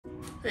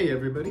Hey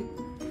everybody,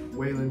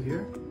 Wayland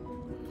here.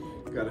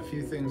 Got a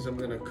few things I'm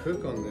gonna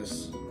cook on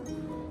this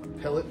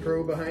Pellet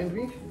Pro behind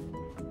me.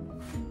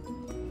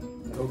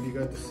 I hope you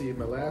got to see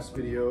my last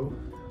video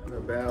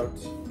about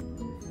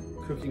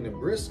cooking a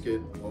brisket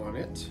on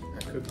it. I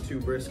cooked 2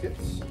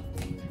 briskets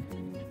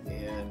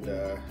and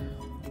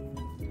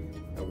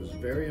I was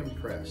very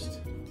impressed.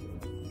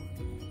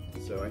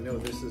 So I know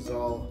this is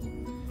all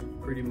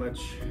pretty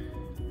much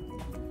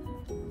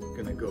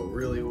gonna go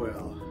really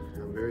well.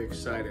 I'm very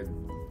excited.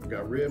 I've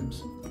got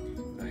ribs,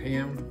 a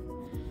ham,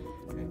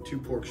 and 2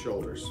 pork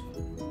shoulders.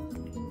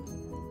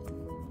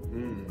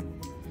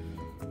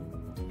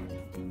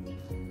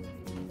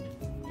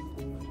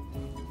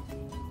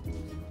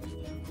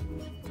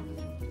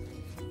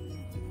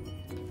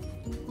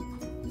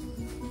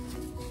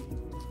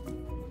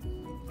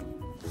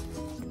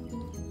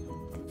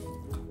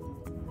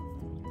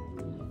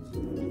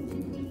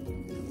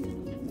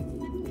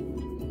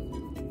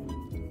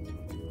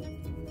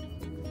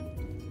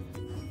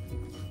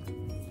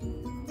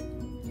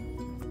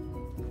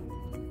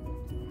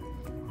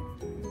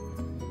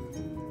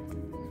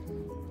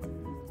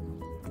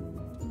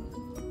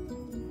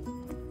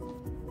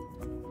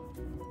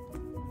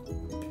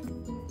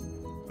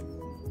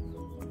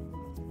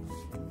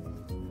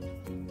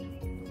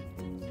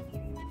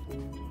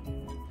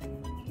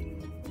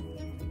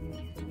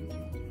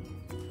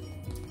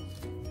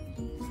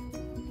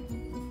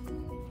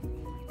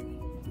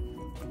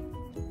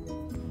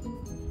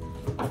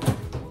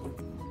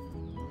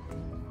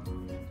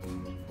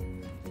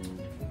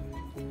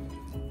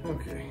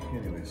 Okay,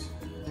 anyways,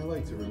 I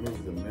like to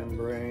remove the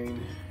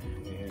membrane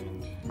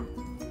and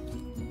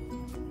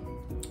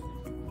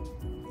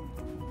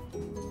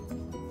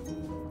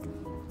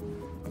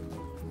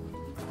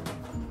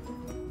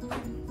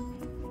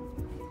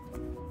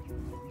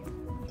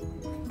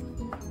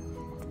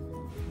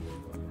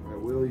I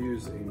will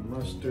use a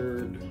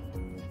mustard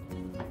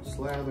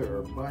slather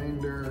or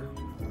binder.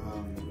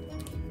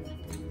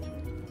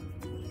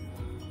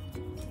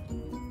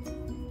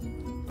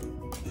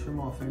 Trim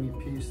off any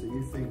piece that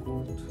you think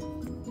won't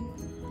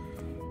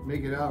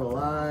make it out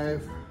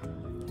alive.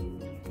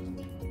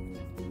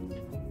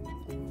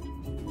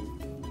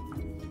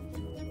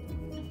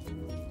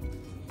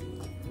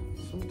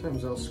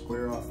 Sometimes I'll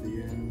square off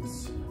the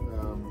ends.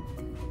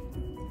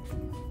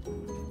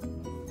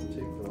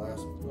 Take the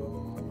last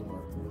bone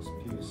or this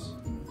piece.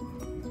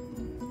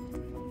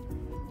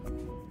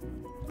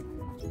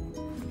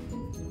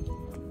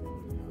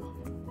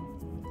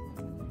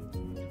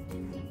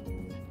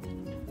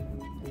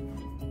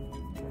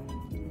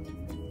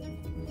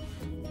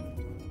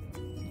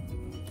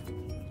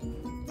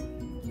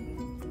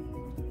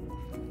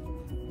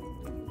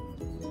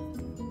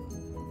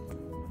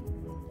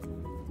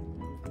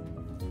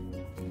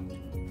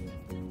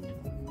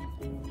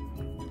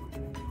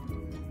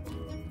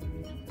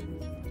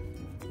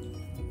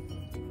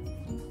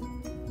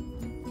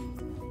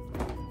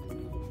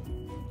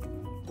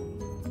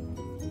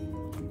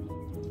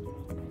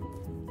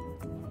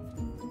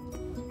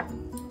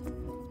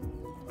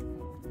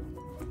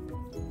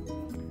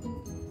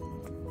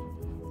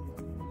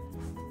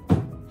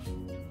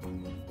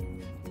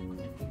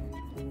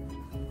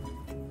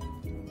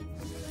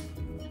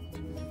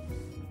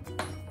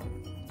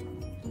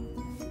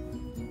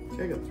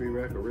 I got 3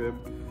 rack of rib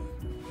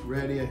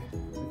ready. I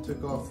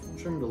took off,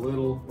 trimmed a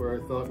little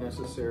where I thought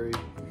necessary.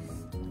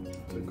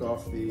 Took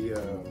off the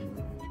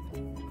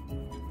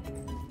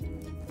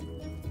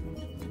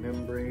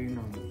membrane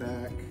on the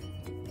back.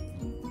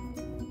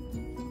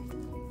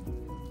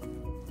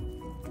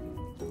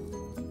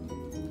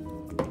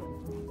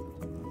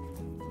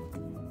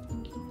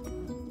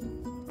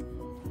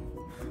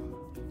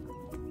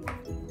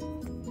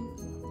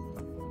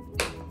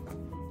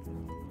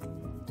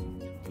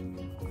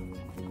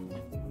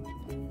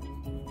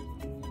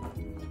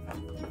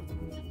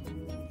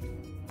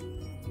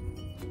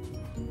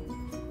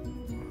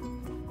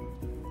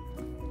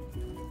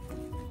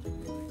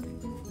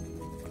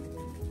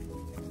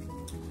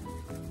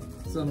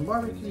 Some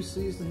barbecue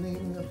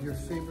seasoning of your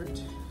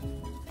favorite,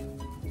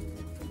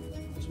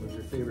 some of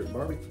your favorite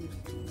barbecues.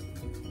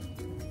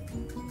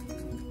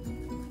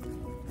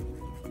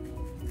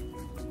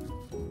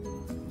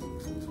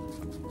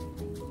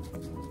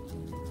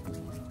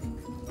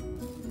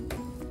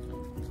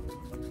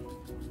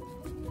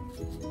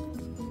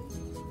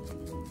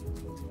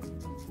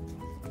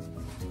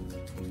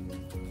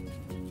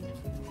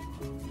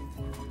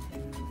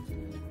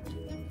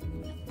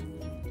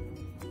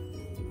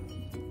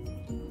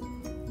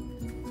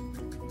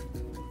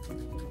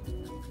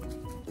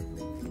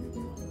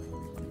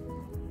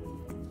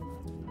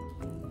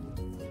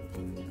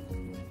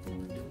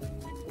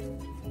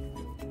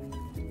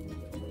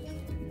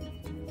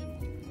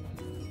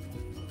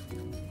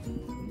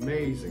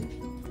 Amazing.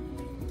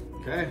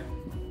 Okay.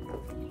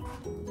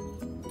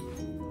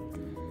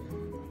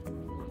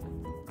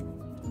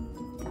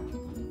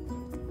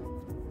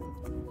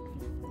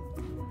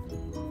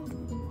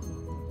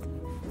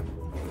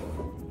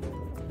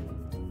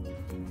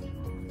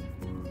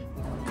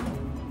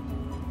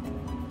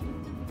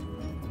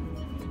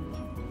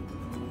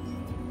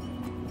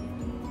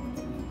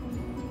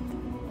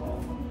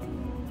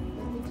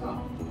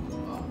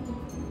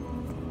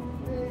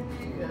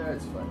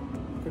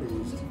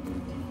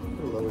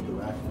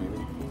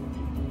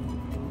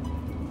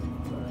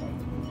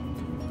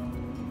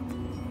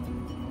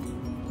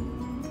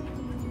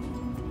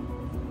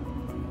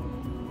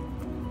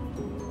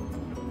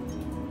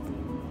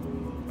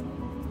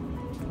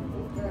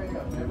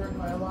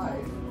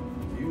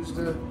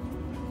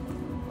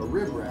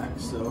 rib rack,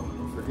 so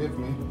forgive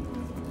me.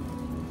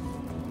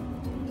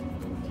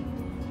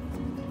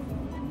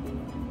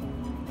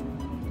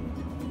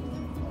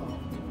 Oh,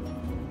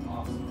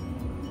 awesome.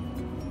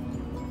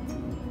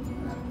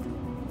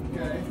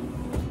 Okay,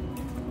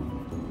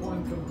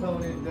 one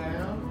component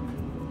down.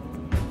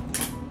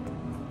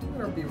 I'm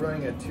going to be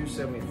running at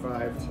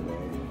 275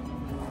 today.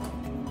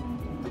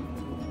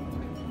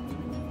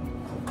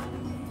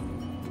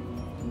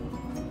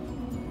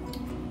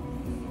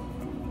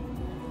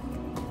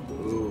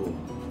 Ooh.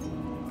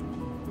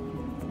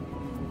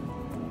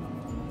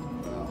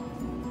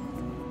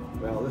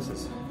 Well, this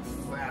is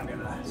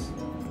fabulous.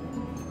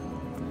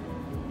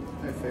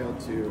 I failed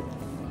to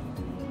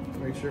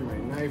make sure my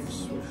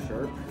knives were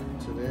sharp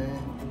today.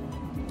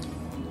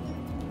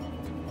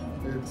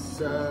 It's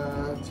 2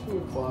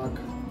 o'clock,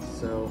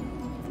 so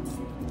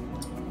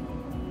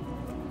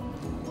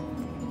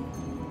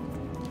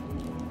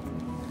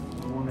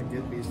I want to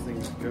get these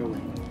things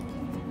going.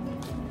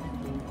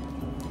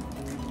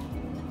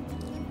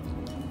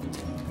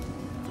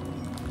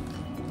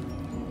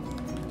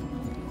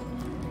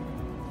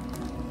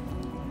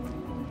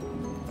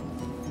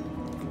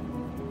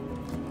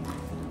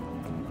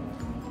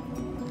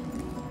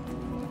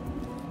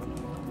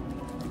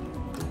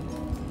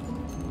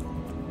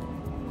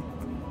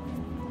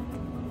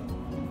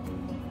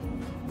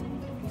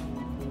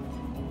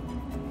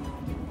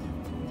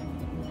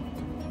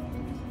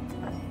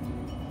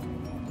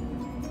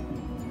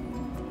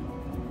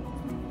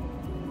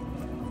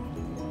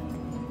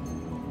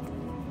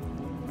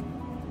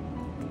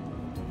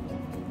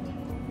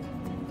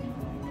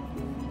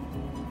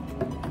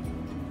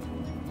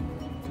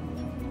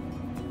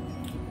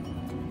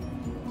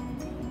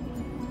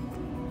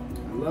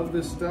 Love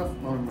this stuff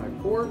on my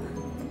pork.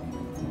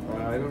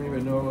 I don't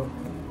even know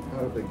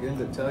how to begin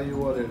to tell you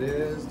what it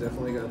is.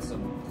 Definitely got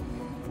some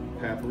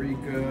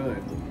paprika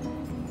and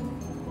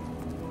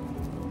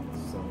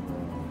some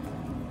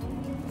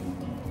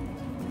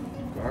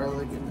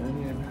garlic and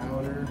onion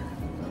powder.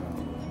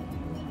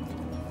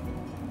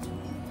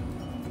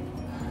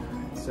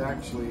 It's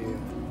actually a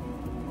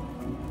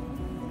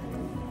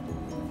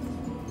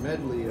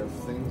medley of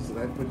things that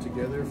I put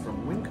together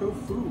from Winco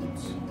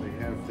Foods. They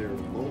have their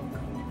bulk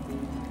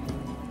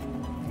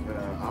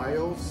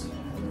aisles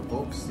and their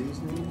bulk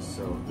seasonings,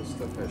 so this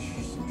stuff has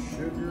some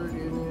sugar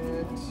in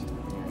it,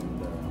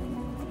 and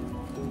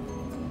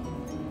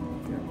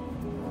yeah,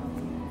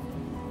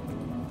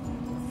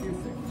 a few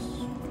things.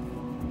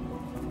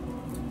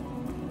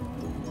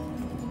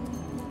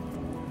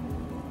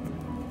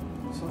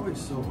 It's always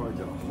so hard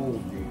to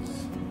hold these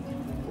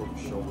pork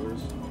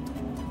shoulders.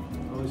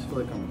 I always feel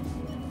like I'm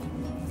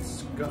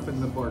scuffing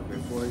the bark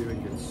before I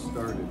even get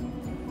started.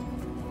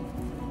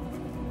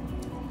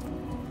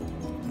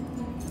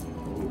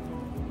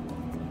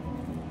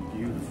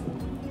 Beautiful.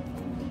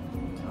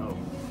 Oh.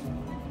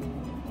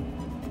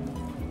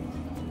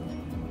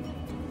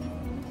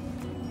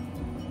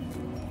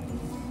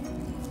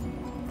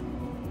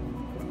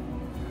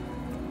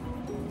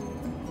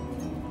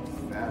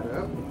 That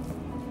up.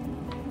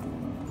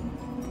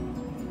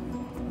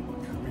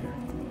 Come here.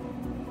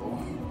 Oh.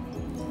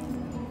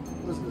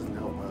 This doesn't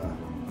help.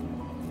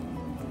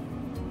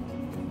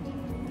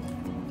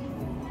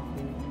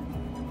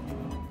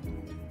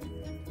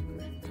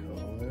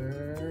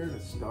 Color to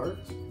start.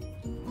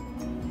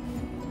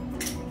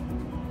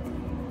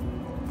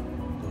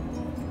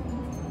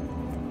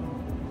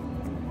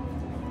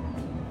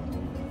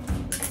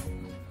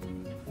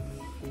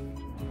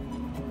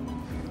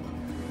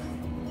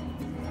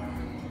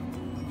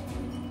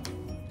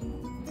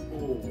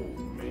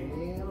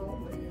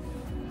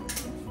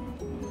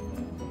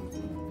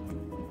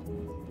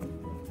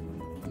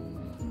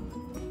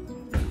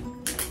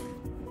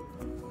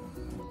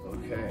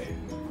 Okay,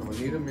 I'm gonna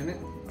need a minute.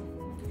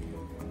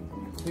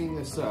 I'm gonna clean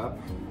this up.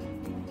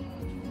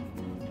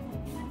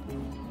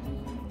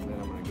 And then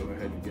I'm gonna go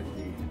ahead and get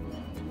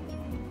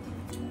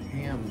the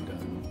ham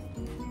done.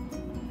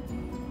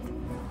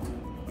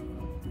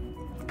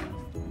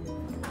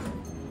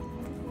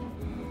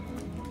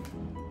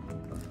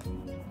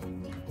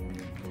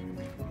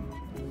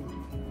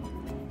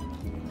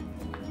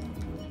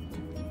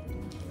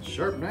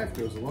 Sharp knife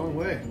goes a long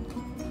way.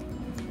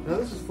 Now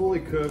this is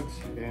fully cooked,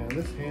 and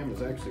this ham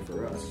is actually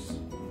for us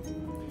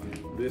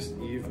this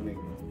evening.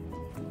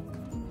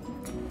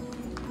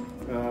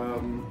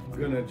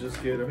 Gonna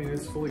just get, I mean,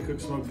 it's fully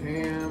cooked smoked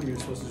ham. You're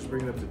supposed to just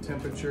bring it up to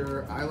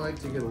temperature. I like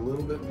to get a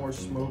little bit more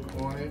smoke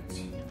on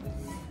it,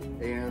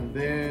 and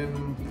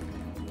then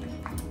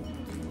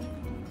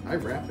I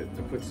wrap it.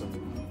 I put some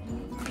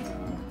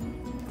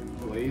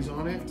glaze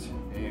on it,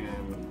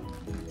 and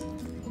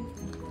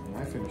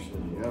I finish it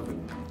in the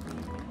oven.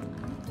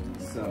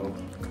 So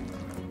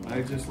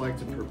I just like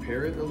to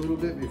prepare it a little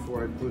bit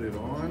before I put it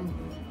on.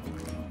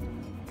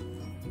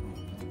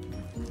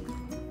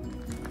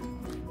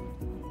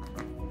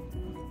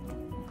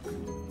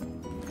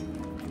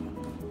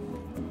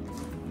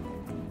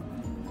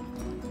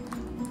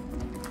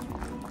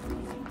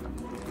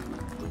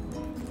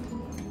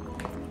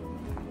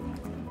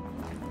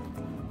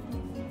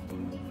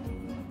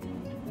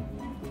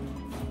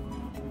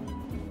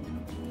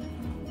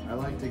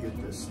 like to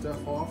get this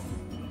stuff off.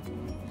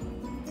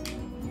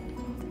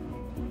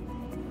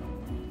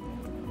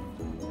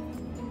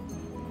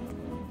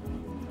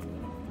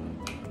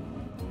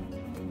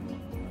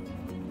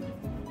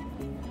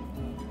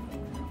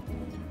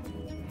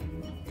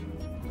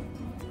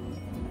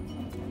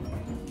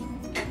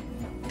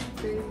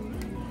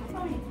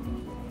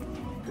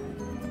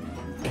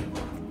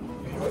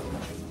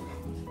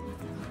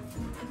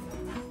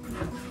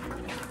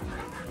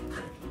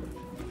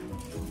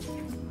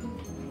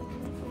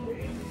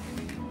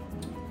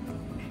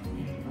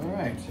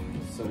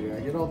 So yeah, I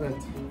get all that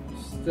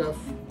stuff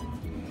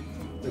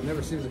that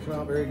never seems to come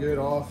out very good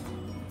off.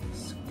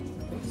 It's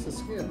the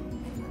skin.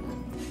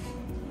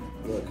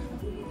 Look,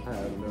 I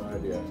have no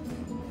idea.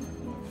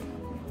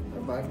 I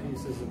buy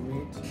pieces of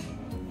meat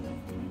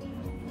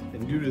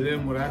and do to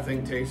them what I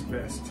think tastes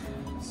best.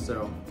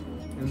 So,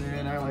 and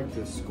then I like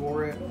to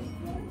score it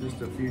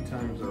just a few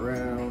times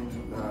around.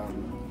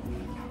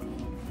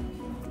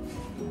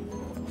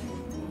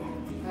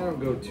 I don't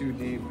go too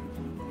deep.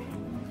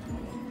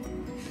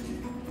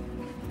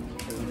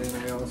 And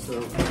then I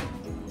also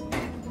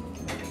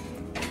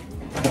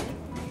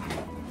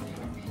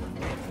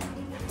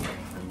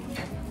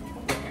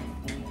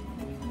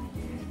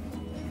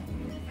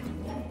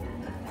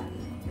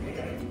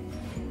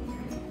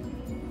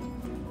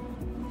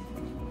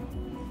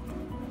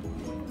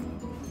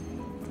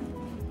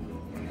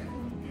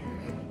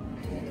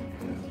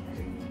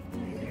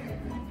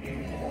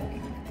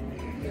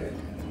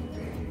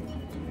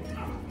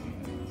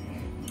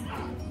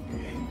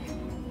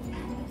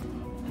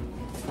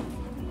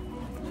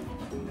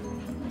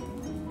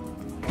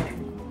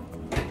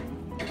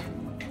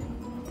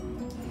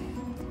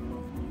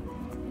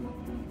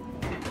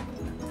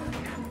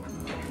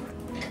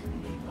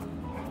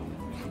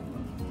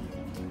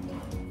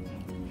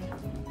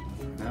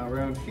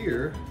around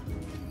here,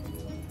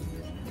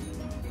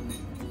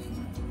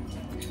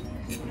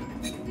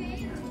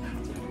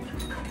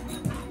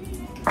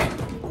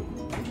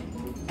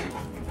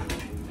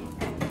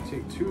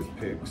 take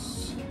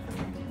toothpicks .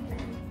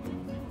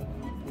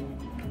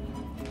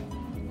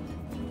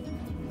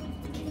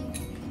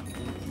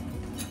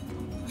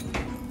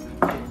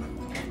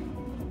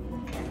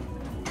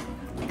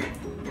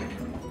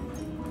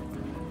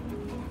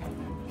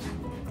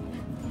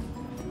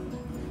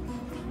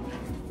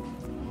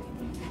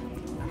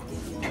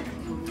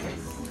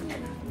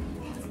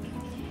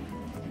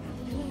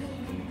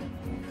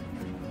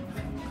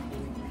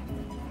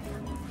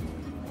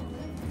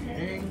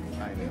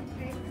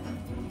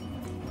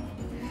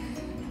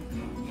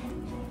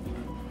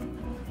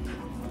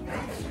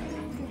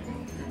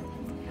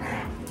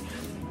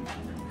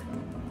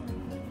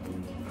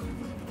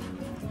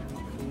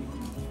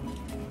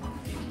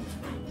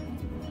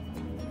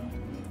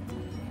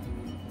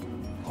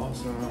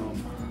 Awesome.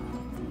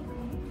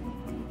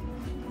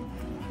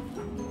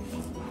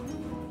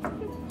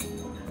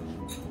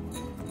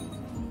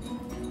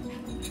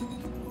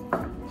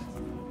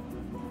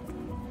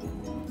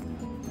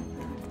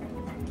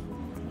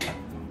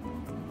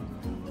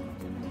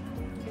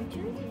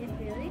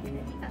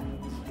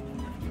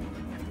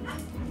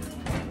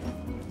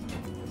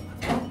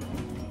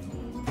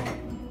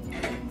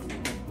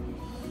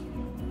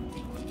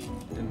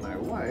 And my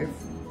wife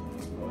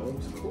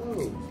loves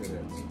cloves in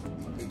it.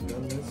 We've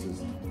done this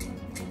as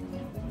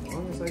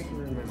long as I can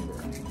remember.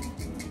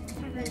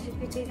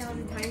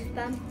 550,000 times,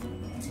 Bum?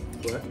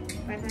 What?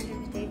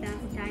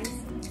 550,000 times?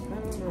 I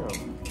don't know.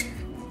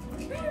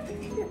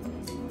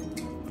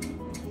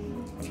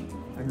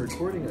 I'm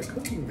recording a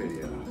cooking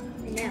video. I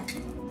know.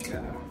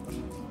 Yeah.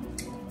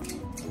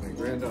 My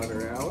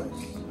granddaughter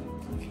Alice.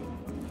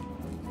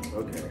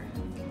 Okay.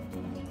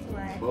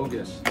 What?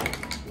 Bogus.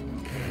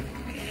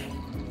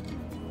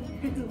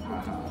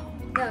 Haha.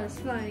 That was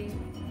funny.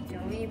 You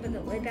want me to put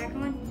the lid back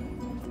on?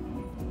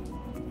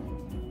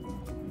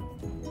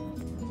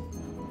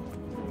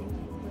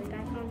 Lid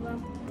back on, Bum?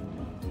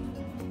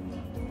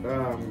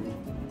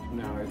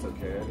 No, it's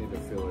okay. I need to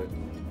fill it.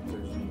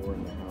 There's more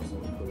in the house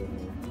I'll put in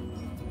here.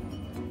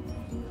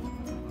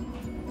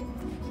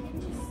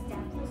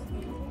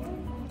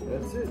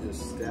 That's it,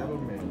 just stab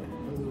them in.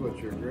 This is what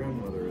your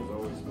grandmother has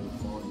always been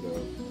fond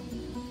of.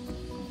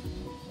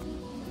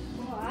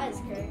 Oh, that is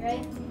great,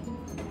 right?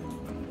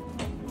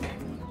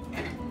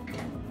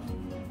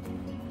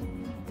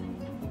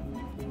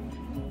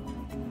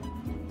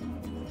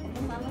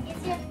 When Mama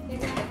gets here, you're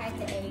gonna hide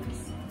the eggs.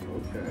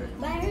 Okay.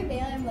 But I heard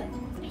Bailey, I'm like,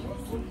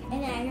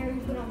 and then I heard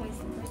her put on my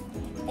slippers.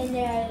 And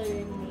then I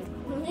heard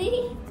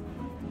Bailey.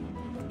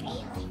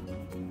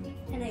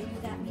 And I knew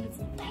that means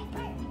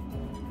diaper.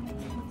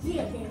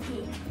 Yeah, thank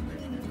you.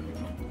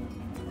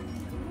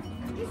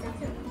 You're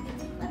such a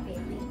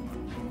baby.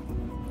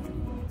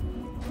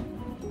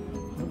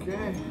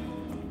 Okay.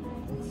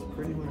 That's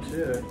pretty much it.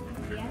 Do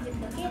you have to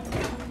cook it?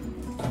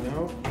 No?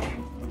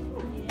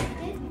 You just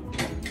did?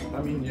 I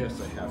mean,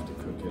 yes, I have to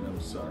cook it.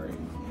 I'm sorry.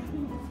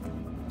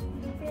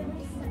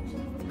 Bailey's such a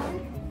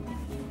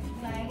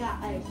but I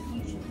got a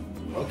huge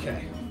one.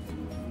 Okay.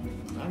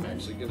 I'm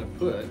actually going to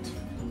put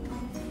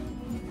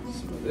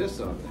some of this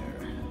on there.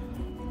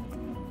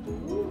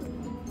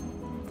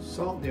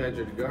 Salt,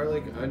 dehydrated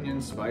garlic,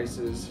 onion,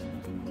 spices.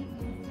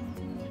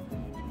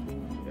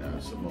 Yeah,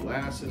 some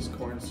molasses,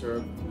 corn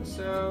syrup.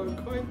 So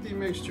quite the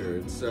mixture.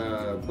 It's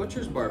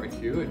Butcher's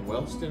Barbecue in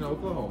Wellston,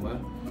 Oklahoma.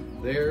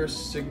 Their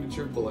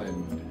signature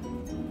blend.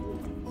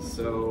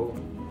 So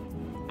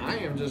I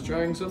am just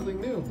trying something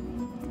new.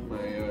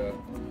 My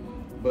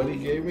buddy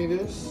gave me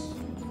this.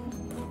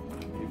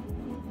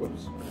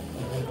 Whoops.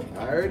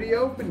 I already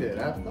opened it.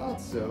 I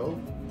thought so.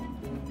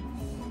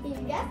 You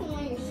got them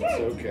on your shirt.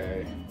 It's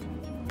okay.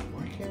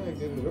 Why can't I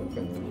get it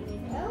open?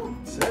 Oh.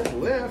 It says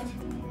lift.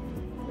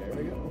 There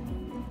we go.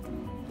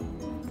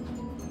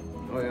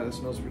 Oh yeah, this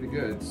smells pretty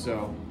good.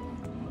 So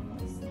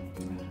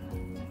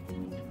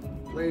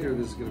later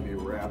this is going to be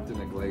wrapped in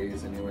a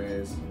glaze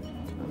anyways.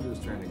 I'm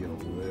just trying to get a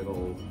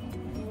little,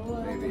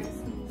 maybe.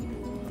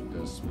 It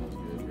does smell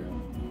good, yeah.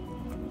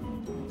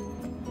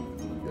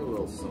 Get a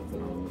little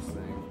something on this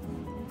thing.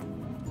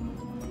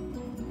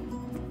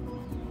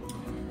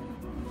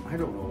 I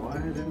don't know why I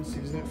didn't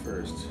season it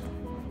first.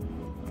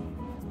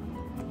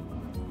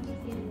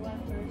 Season what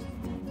first?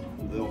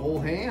 The whole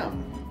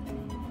ham.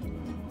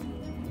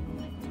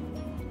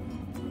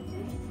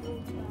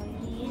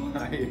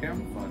 I am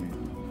funny.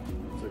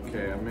 It's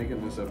okay, I'm making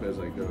this up as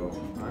I go.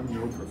 I'm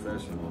no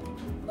professional.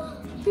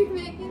 You're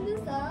making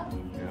this up?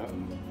 Yeah.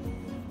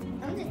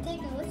 I'm just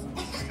taking a look.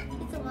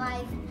 It's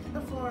alive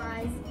before our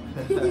eyes.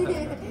 That's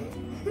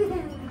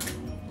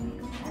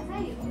how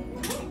you open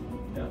it.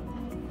 Yeah.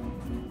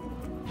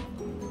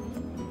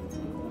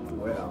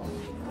 Well.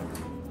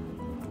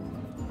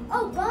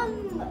 Oh,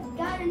 Bum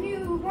got a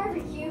new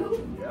barbecue.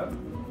 Yep.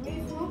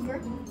 New smoker. I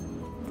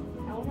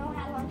don't know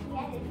how long he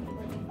had it.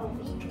 Like a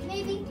week,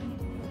 maybe?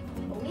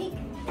 A week?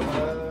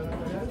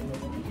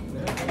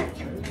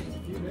 Just a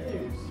few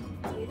days.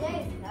 A few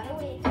days, not a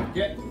week.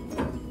 Get.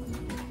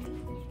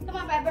 Come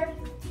on, Pepper.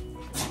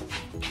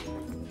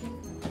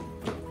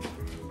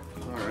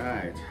 All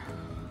right.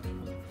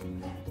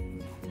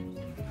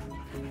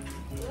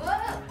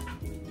 Whoa!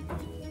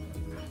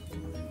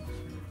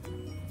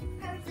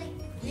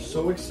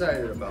 So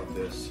excited about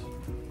this.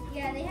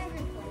 Yeah, they have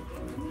your play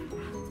date.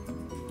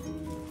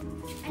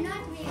 I know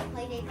how to make a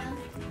play date, though.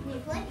 When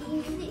you play,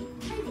 you can use it.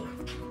 Play date.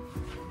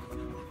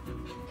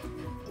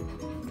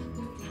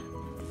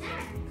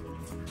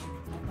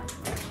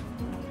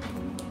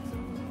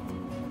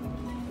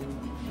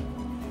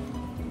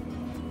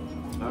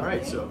 All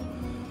right, so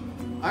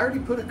I already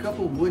put a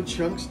couple wood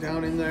chunks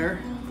down in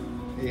there,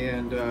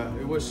 and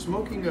it was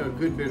smoking a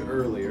good bit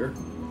earlier.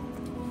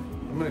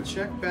 I'm gonna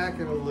check back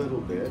in a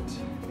little bit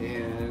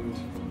and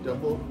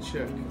double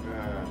check.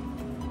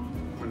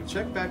 I'm gonna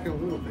check back in a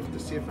little bit to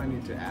see if I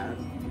need to add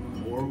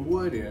more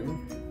wood in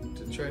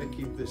to try to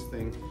keep this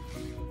thing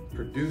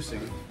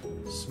producing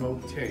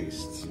smoke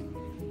tastes.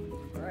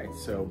 All right,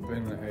 so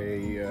been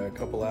a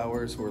couple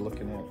hours. We're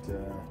looking at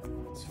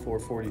it's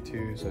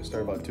 4:42, so I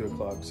start about 2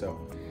 o'clock. So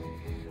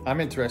I'm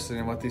interested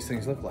in what these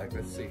things look like.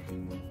 Let's see.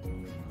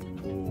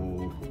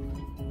 Ooh.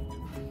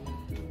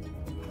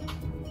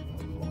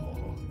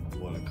 Oh,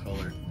 what a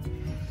color.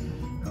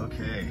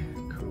 Okay,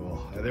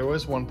 cool. There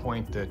was one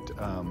point that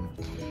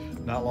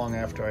not long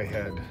after I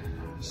had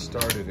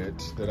started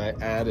it that I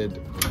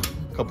added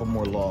a couple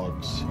more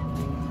logs.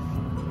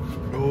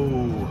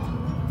 Oh,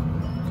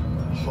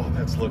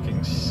 that's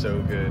looking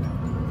so good.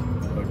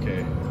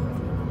 Okay,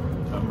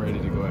 I'm ready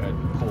to go ahead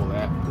and pull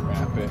that,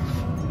 wrap it.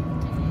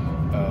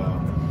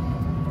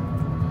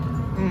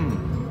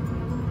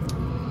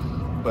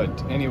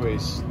 But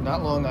anyways,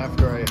 not long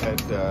after I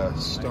had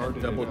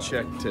started, double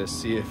checked to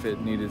see if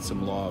it needed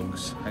some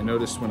logs. I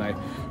noticed when I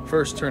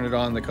first turned it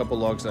on, the couple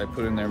logs that I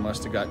put in there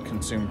must have got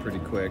consumed pretty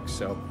quick.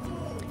 So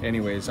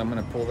anyways, I'm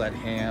gonna pull that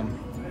ham.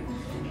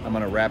 I'm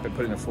gonna wrap it,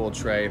 put it in a full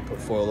tray, put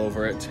foil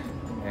over it,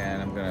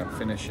 and I'm gonna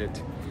finish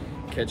it,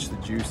 catch the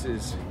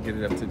juices, get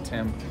it up to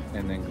temp,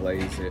 and then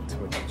glaze it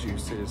with the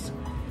juices,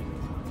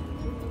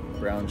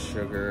 brown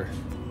sugar,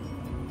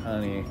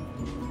 honey,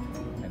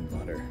 and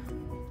butter.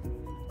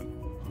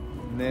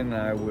 And then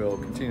I will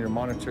continue to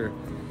monitor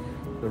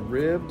the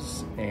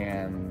ribs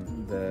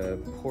and the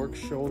pork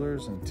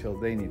shoulders until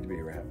they need to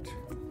be wrapped.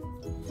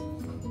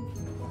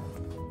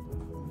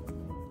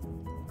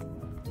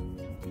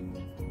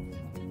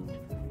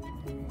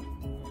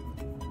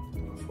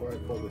 Before I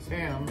pull this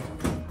ham,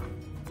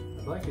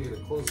 I'd like to get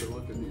a closer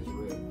look at these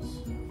ribs.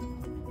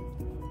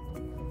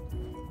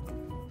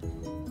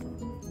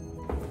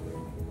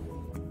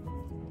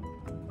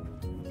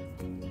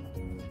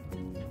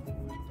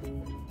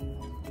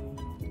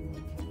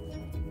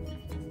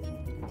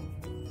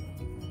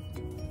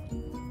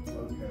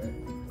 Okay.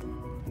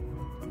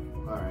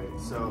 Alright,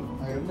 so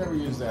I have never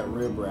used that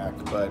rib rack,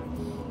 but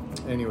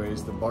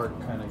anyways, the bark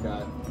kind of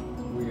got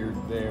weird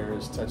there,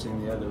 is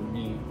touching the other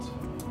meat.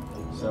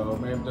 So I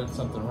may have done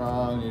something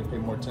wrong, need to pay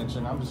more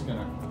attention. I'm just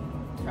gonna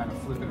kind of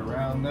flip it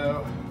around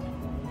though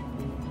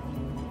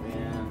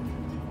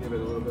and give it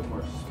a little bit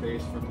more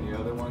space from the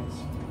other ones.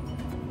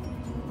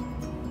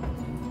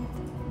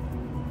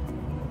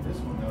 This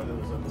one though that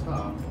was up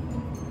top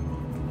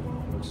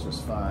looks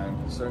just fine.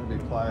 It's starting to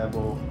be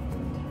pliable.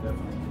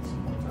 Definitely need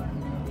some more time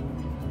now.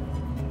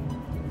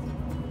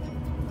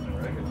 I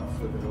reckon I'll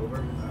flip it over. I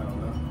don't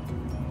know.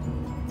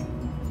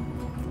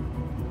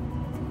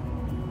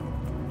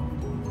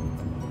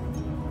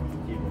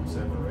 Keep them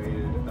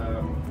separated.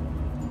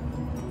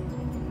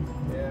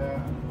 Yeah.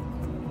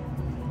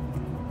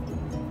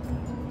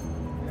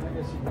 I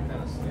guess you can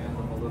kind of stand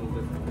them a little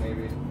different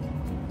maybe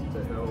to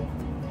help.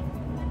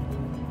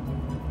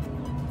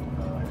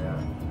 Yeah.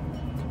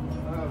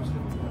 I'm just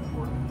going to do that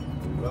port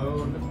low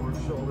and the port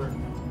shoulder.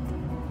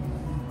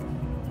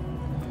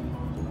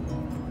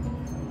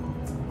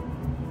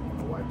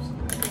 I'll wipe some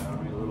of that down.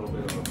 A little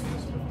bit of a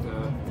mess, but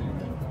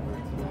anyway,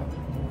 back to that.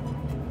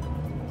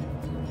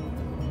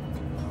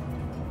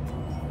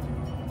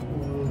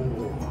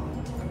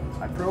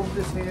 Ooh. I probed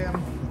this ham.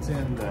 It's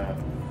in the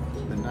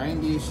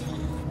 90s.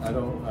 I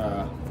don't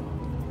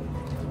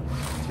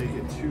take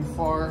it too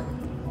far.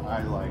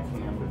 I like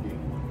ham to be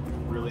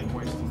really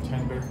moist and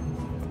tender.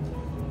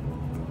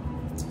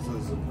 So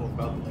this is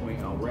about the point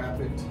I'll wrap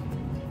it,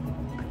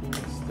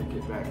 stick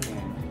it back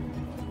in.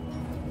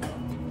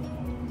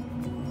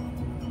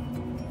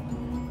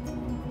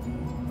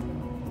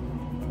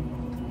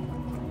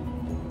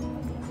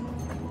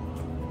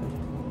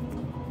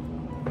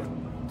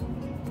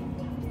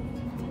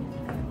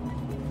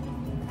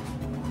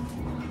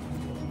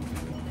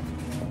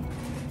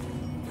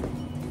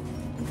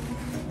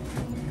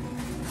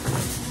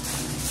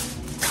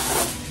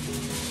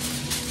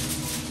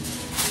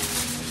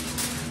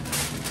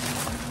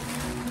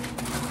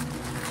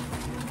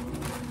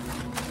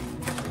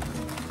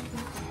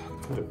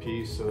 Put a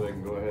piece so that I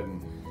can go ahead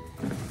and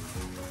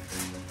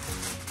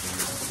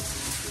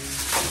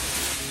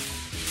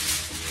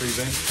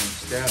prevent from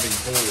stabbing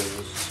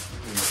holes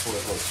in the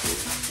foot holster.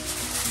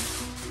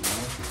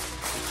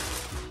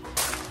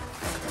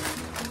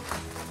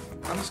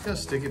 I'm just gonna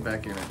stick it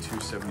back in at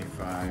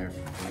 275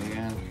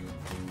 and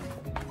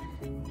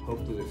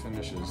hope that it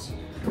finishes.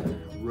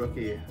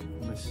 Rookie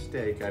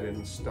mistake, I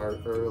didn't start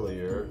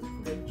earlier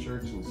at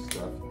church and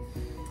stuff.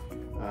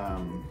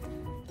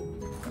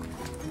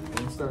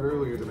 Didn't start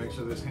earlier to make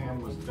sure this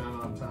ham was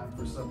done on time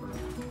for supper.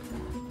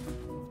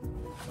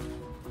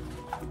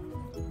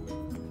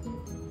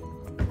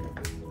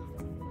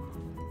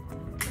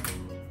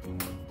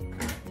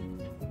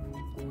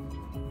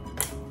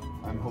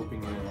 I'm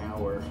hoping in an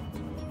hour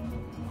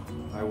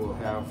I will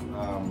have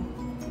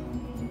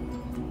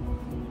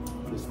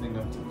this thing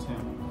up to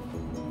temp.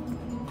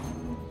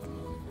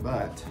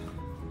 But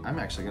I'm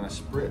actually going to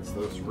spritz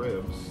those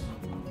ribs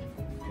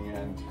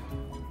and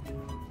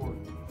pork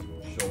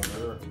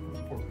shoulder,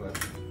 pork butt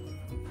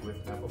with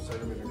apple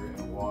cider vinegar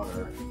and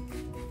water.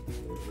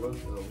 It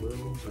looks a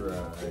little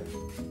dry.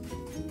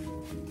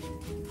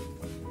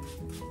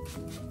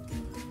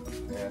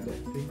 And I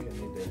think I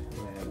need to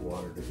add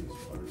water to these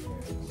water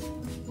cans.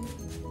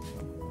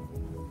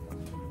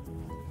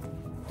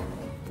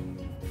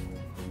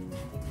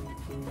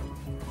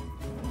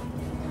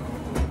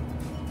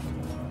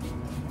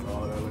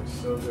 Oh, that looks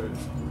so good.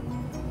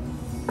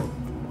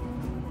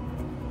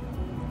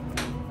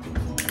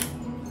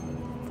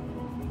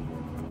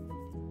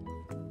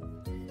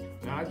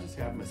 Now I just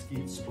have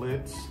mesquite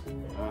splits.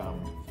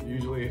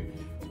 Usually,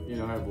 you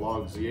know, I have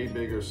logs yay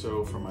big or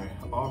so for my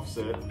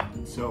offset.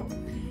 So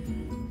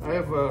I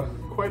have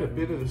quite a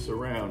bit of this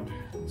around.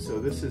 So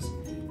this is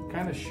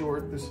kind of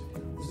short. This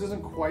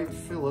doesn't quite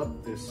fill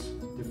up this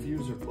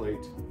diffuser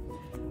plate,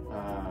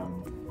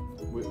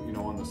 with, you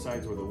know, on the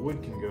sides where the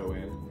wood can go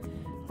in.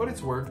 But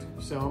it's worked.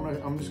 So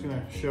I'm just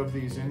gonna shove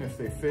these in if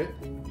they fit,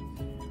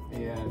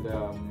 and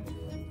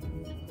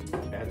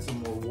add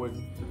some more wood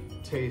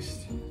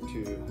taste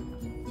to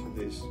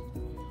these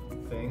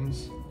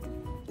things.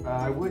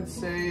 I would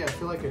say I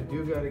feel like I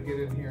do got to get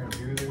in here and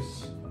do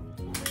this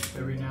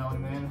every now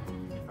and then.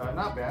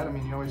 Not bad. I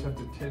mean, you always have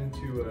to tend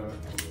to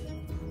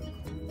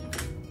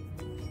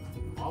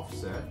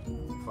offset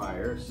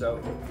fire. So,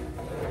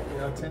 you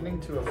know, tending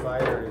to a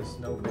fire is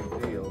no big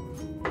deal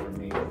for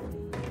me.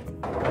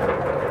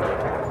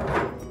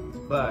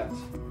 But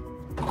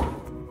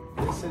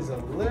this is a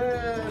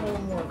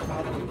little more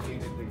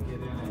complicated to get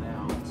in and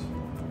out.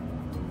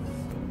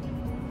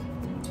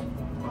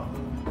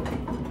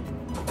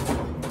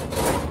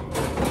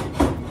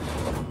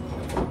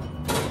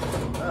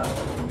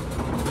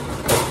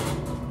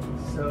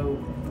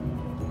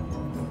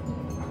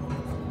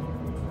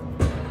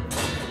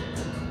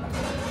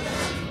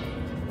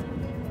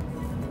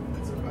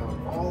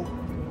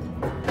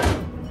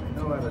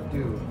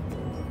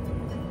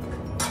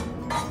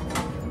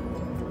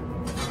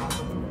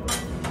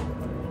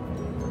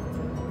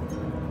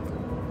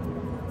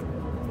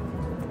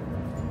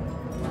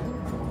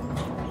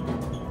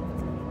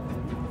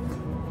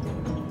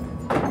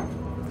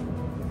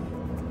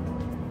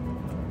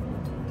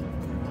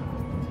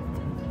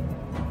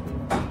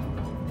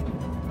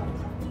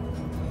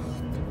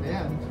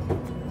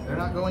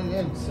 Going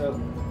in, so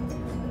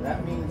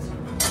that means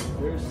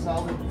there's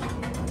solid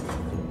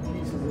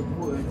pieces of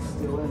wood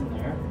still in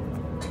there.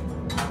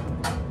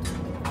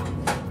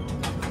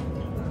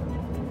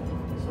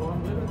 So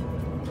I'm gonna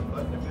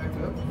button it back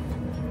up.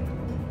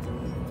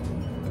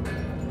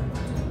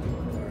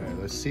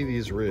 see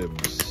these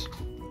ribs.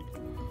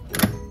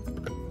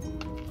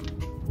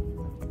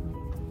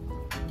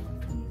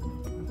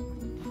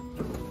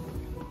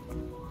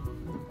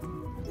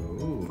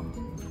 Ooh.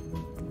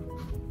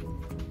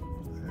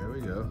 There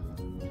we go.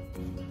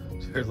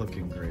 They're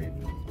looking great.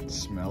 It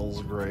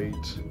smells great.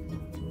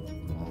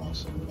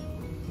 Awesome.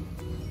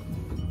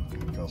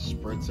 I'll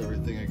spritz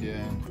everything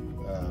again.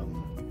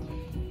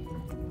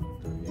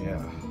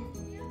 Yeah.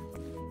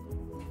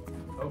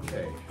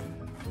 Okay.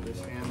 This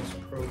ham is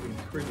probing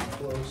pretty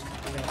close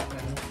to that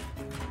now.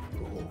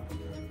 Cool.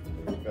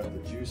 We've got the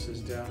juices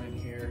down in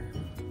here.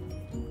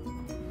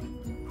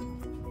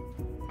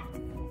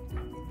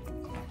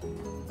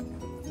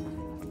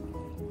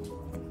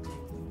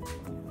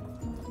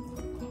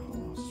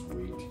 Oh,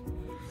 sweet.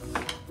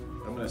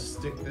 I'm gonna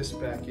stick this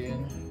back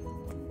in,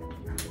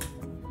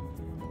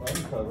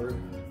 uncovered,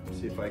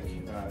 see if I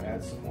can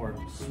add some more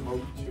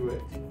smoke to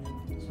it,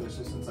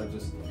 especially since I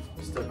just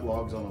stuck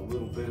logs on a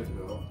little bit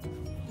ago.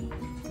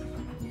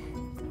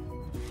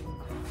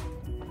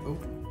 Oh,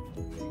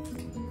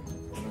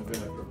 and I'm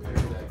gonna prepare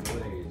that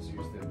glaze,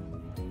 use the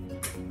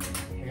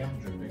ham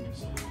drippings.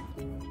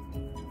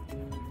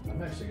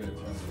 I'm actually gonna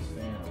turn this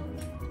fan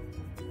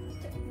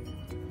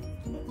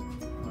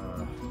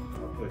on.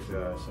 I'll put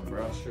some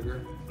brown sugar,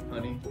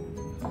 honey,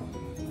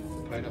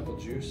 pineapple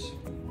juice,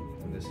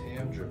 and this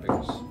ham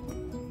drippings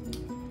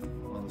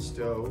on the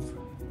stove.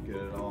 Get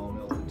it all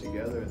melted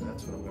together, and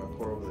that's what I'm gonna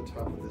pour over the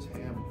top of this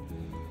ham,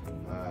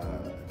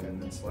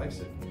 and then slice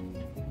it.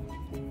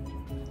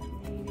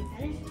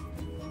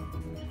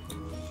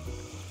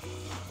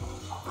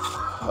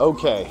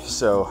 Okay,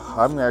 so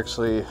I'm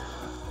actually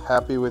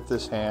happy with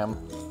this ham.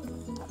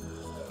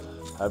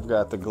 I've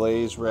got the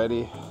glaze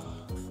ready.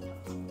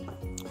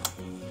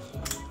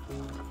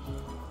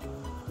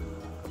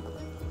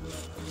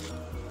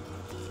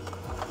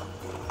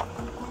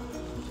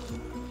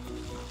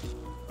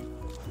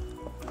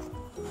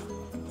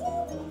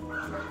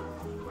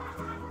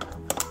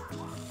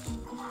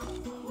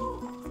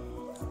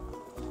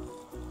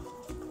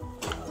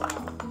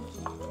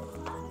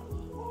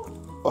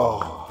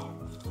 Oh,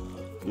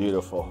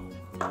 beautiful.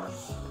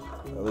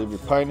 I'll leave your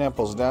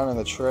pineapples down in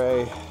the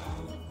tray.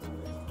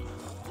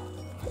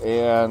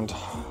 And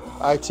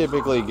I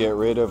typically get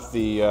rid of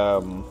the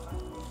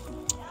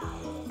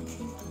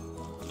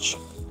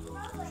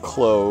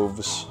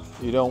cloves.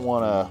 You don't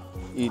want to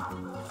eat...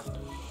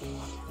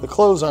 The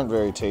cloves aren't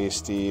very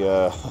tasty,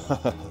 if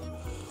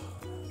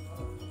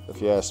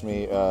you ask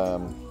me.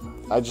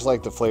 I just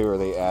like the flavor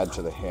they add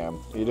to the ham.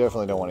 You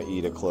definitely don't want to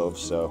eat a clove,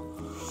 so...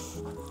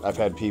 I've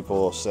had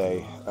people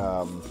say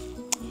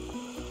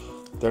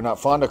they're not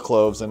fond of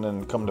cloves, and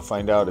then come to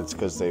find out it's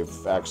because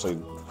they've actually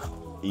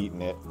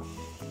eaten it.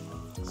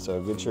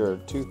 So get your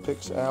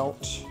toothpicks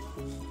out.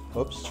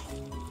 Oops.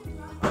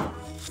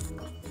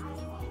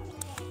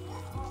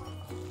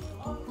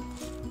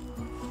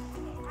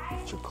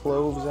 Get your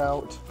cloves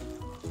out.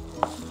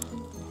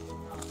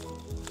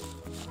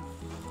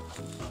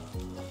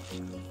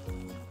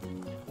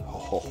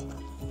 Oh.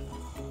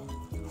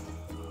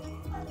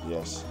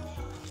 Yes.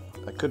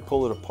 I could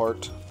pull it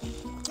apart.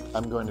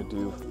 I'm going to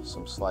do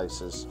some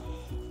slices,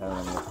 and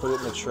I'm going to put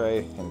it in the tray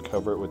and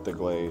cover it with the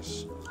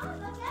glaze.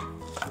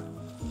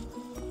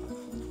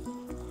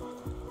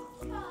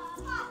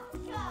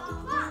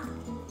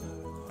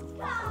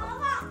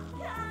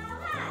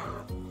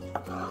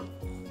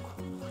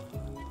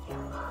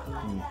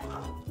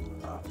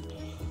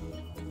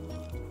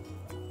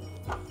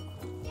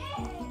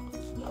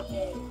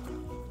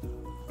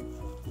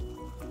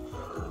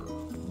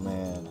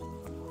 Man.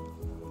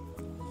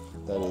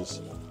 That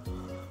is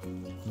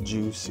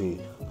juicy.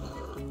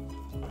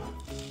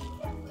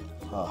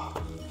 Oh.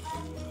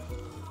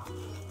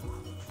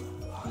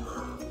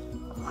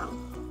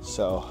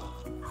 So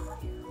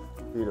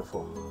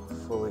beautiful,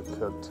 fully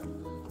cooked,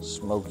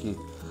 smoky,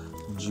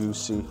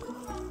 juicy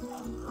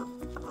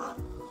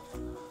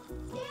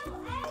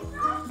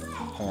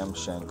ham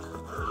shank.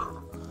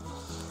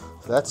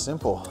 That's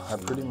simple. I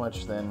pretty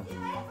much then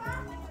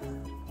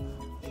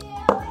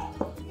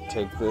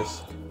take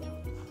this,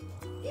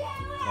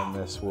 and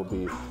this will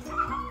be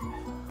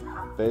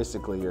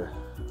basically your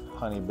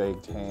honey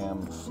baked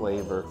ham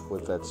flavor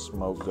with that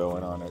smoke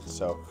going on it.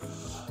 So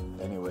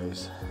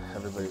anyways,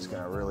 everybody's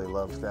gonna really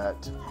love that.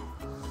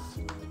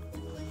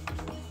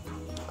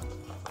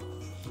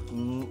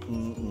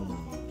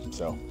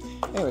 So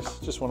anyways,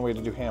 just one way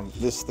to do ham.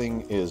 This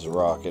thing is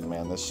rocking,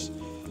 man. This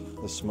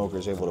smoker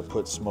is able to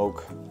put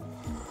smoke,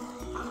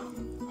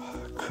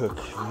 cook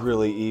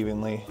really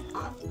evenly,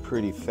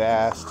 pretty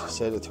fast,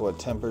 set it to what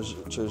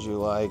temperatures you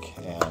like,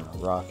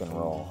 and rock and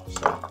roll.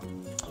 So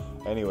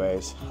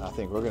anyways, I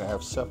think we're gonna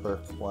have supper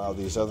while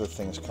these other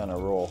things kind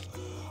of roll.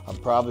 I'm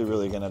probably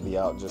really gonna be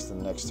out just in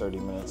the next 30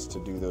 minutes to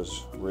do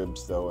those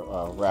ribs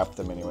though, wrap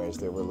them anyways.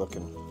 They were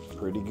looking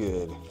pretty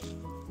good.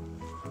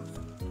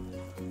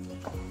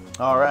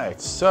 All right,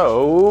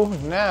 so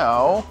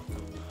now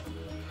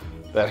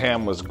that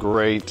ham was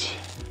great.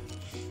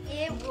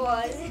 It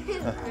was. It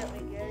was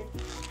really good.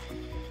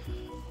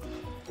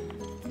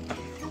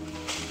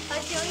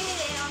 I'll show you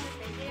now.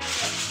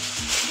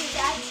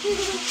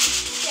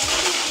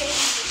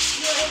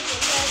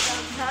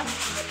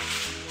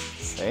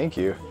 Thank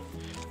you.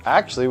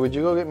 Actually, would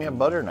you go get me a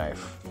butter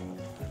knife?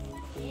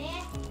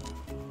 Yeah.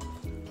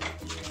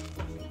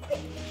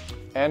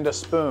 And a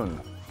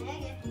spoon.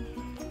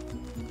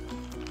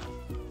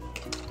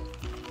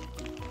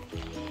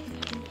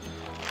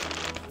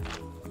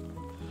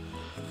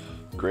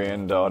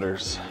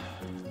 Granddaughters.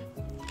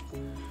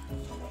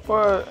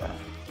 What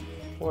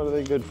are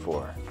they good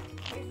for?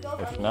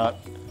 If not,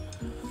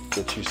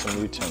 get you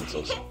some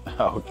utensils.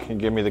 Oh, can you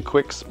give me the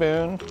quick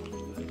spoon?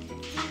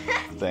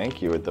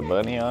 Thank you, with the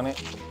bunny on it.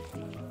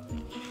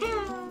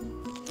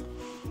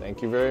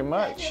 Thank you very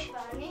much.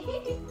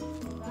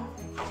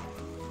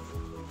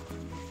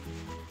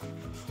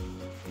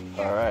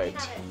 All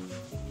right.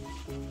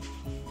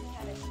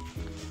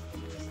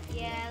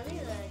 Yeah,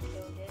 Leela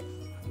killed it.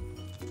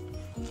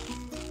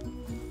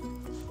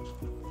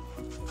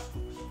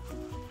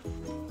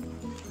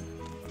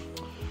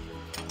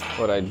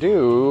 What I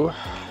do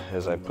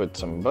is I put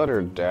some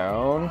butter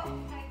down.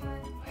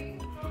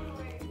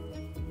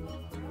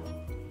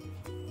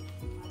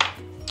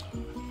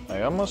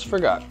 I almost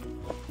forgot.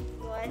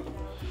 What?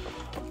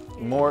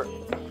 More. Do you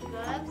need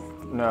gloves?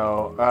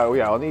 No,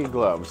 yeah, I'll need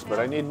gloves, but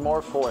I need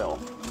more foil.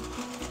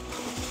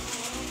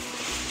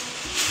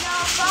 No,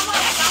 Mama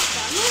got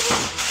them.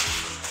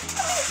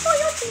 How many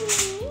foils do you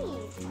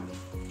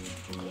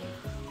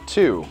need?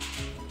 2,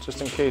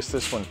 just in case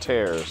this one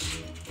tears.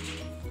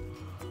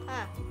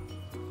 Huh.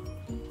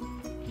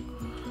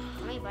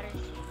 How many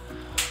butters?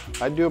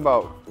 I do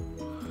about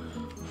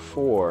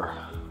 4.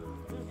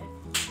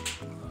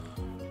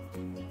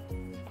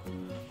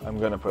 I'm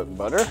gonna put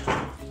butter,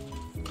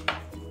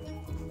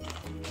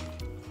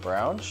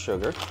 brown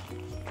sugar,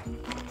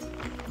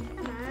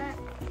 Come on.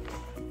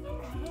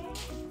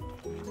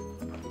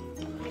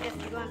 I guess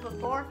you want to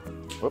put 4?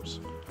 whoops,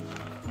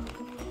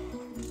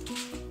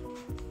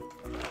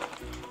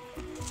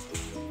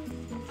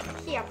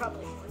 Yeah,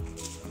 probably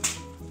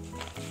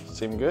 4.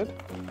 seem good?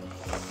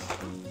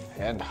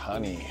 And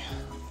honey.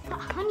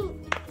 Honey.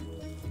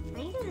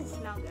 Honey doesn't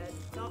smell good.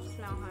 Don't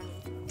smell honey.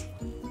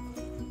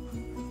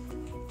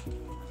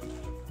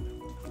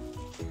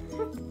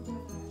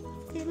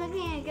 He's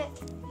making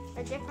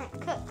a different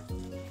cook.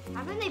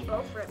 How can they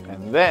both rip?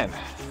 And then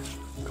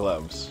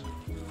gloves.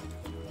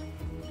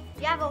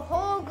 You have a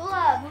whole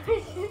glove.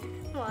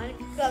 One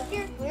glove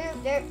here,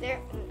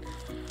 there.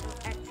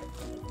 Extra.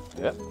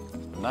 Yep,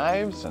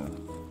 knives and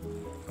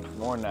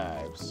more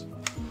knives.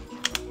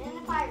 And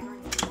the fiber.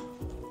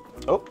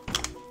 Oh,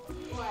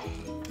 What?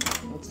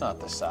 that's not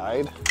the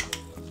side.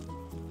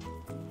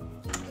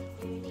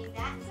 Do you need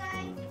that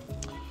side?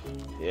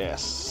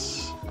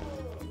 Yes.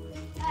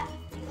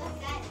 What's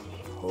that?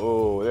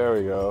 Oh, there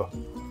we go.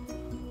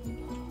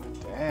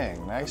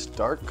 Dang, nice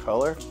dark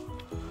color.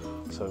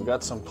 So I've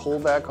got some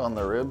pullback on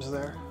the ribs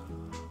there.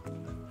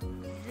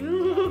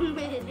 Zoom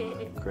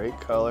it. Great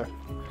color.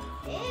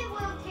 It will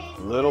taste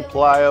Little really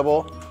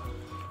pliable. good.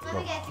 Let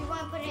me guess, you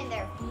want to put it in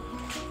there.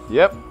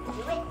 Yep, Do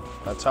it.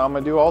 that's how I'm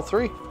gonna do all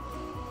 3.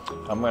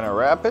 I'm gonna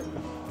wrap it.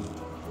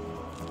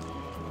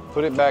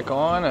 Put it back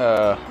on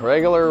a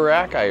regular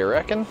rack, I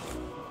reckon.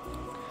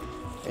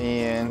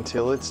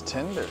 Until it's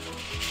tender.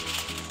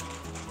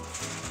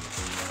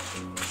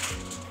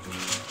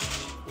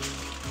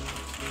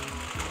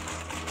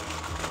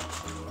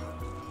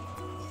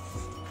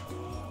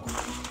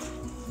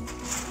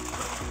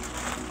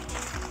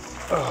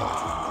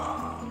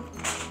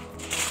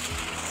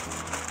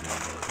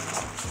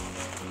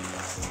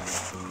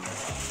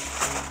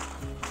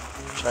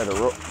 Try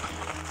to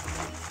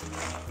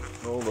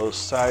roll those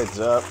sides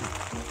up.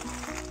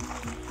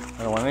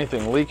 I don't want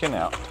anything leaking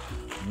out.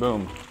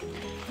 Boom.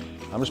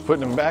 I'm just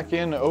putting them back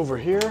in over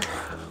here.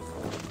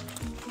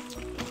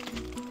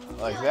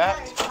 Like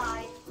that.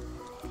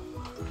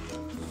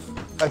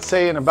 I'd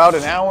say in about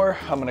an hour,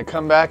 I'm gonna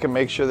come back and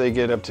make sure they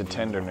get up to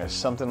tenderness.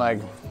 Something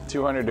like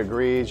 200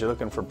 degrees, you're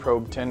looking for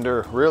probe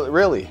tender.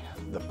 Really,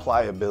 the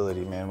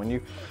pliability, man. When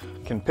you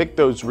can pick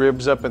those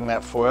ribs up in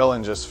that foil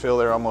and just feel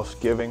they're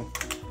almost giving.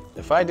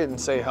 If I didn't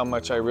say how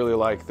much I really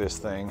like this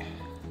thing,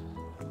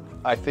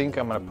 I think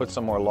I'm gonna put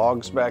some more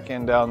logs back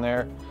in down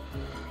there.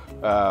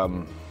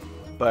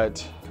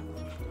 But,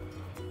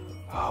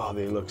 oh,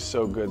 they look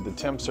so good. The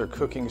temps are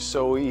cooking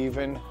so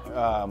even.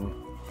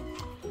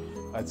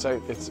 I'd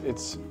say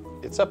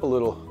it's up a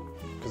little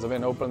because I've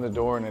been opening the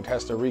door and it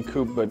has to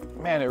recoup, but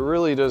man, it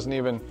really doesn't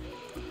even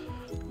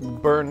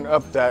burn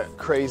up that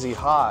crazy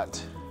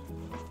hot.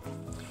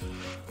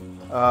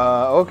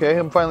 Okay,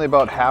 I'm finally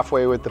about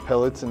halfway with the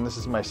pellets, and this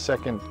is my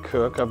second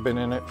cook. I've been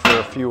in it for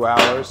a few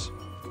hours.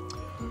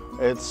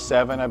 It's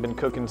 7, I've been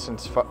cooking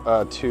since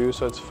 2,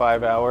 so it's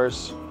 5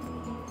 hours.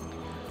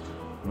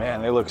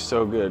 Man, they look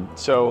so good.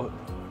 So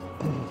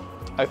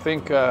I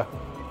think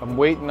I'm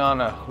waiting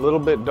on a little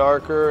bit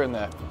darker and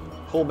the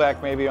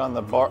pullback maybe on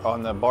the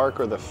bark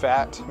or the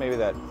fat, maybe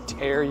that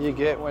tear you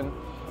get when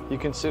you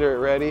consider it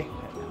ready.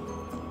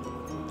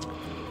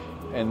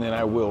 And then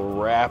I will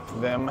wrap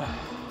them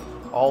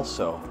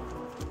also.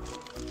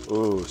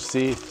 Ooh,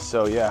 see?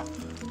 So yeah,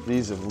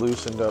 These have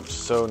loosened up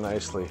so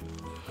nicely.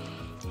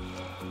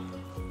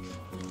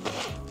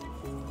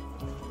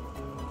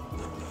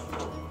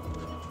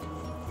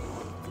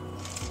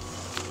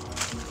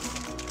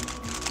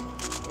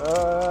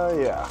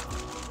 Yeah.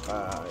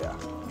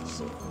 Let's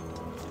see.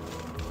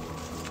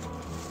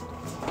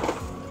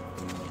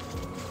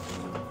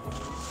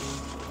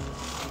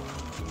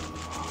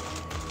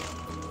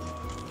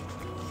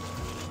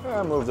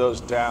 I'll move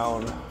those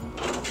down.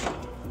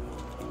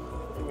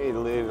 Maybe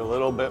need a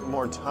little bit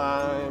more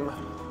time.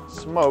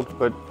 Smoked,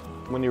 but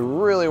when you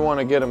really want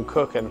to get them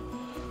cooking,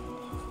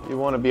 you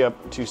want to be up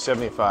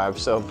 275.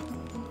 So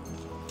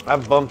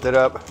I've bumped it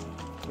up.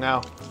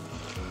 Now,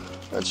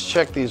 let's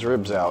check these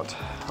ribs out.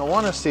 I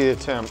want to see the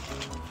temp.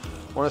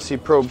 I want to see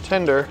probe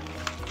tender.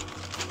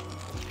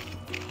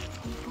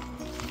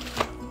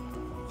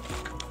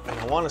 And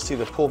I want to see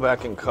the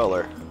pullback in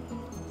color.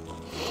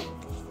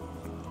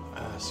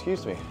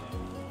 Excuse me.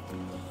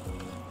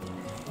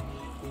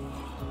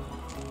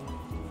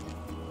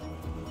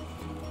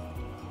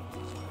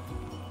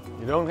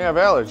 You don't have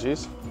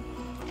allergies.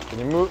 When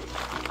you move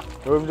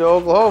to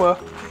Oklahoma,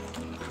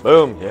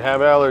 boom, you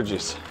have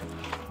allergies.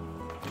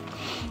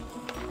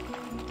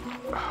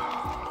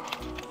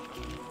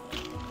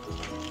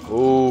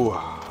 Ooh.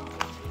 I'm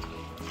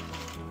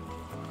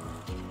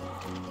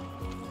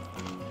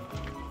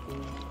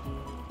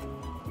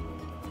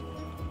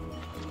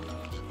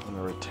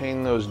gonna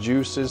retain those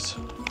juices.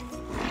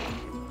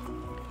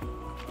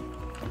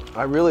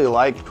 I really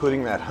like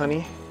putting that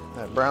honey,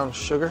 that brown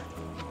sugar.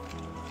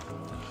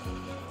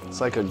 It's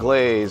like a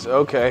glaze.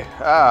 Okay.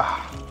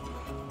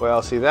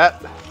 Well, see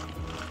that?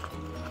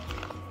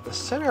 The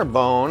center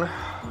bone.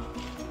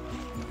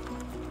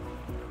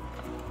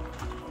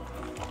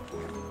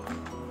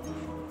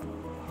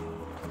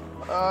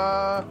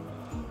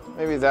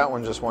 Maybe that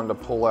one just wanted to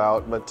pull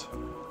out, but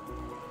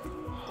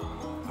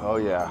oh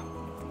yeah.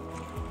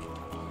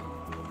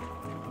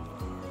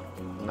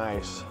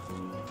 Nice.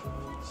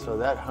 So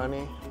that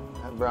honey,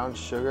 that brown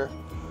sugar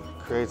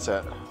creates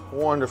that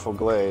wonderful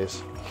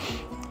glaze.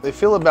 They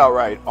feel about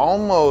right.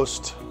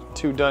 Almost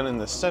too done in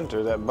the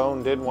center. That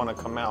bone did want to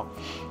come out,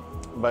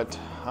 but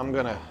I'm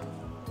gonna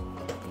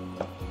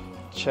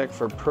check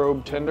for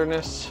probe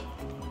tenderness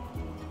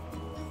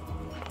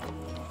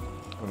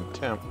and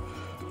temp.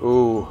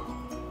 Ooh,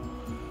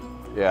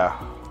 yeah.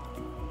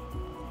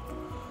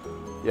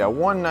 Yeah,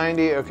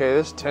 190, okay,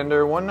 this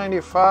tender,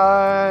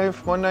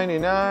 195,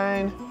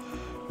 199.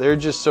 They're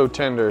just so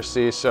tender,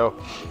 see, so,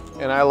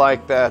 and I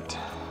like that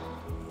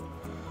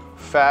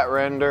fat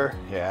render.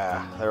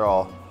 Yeah, they're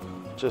all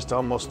just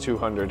almost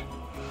 200.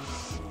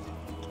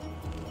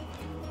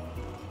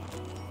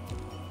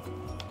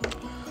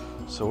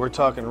 So we're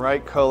talking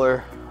right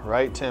color,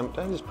 right temp.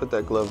 I just put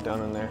that glove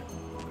down in there.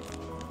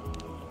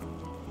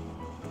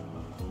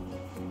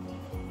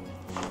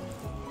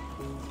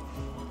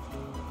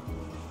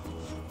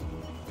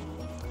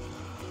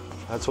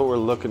 That's what we're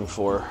looking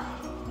for.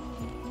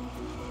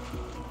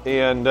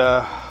 And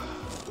I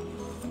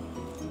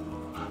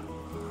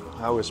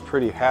was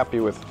pretty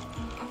happy with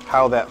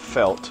how that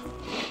felt.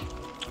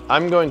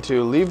 I'm going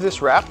to leave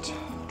this wrapped.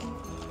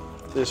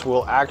 This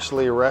will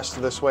actually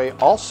rest this way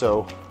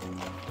also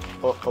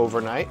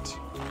overnight.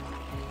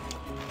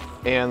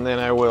 And then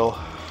I will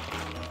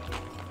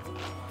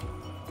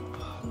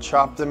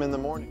chop them in the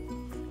morning.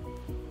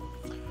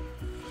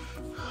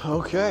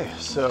 Okay,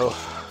 so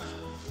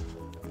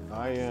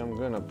I am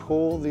gonna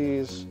pull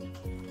these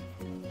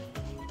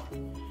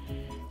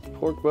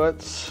pork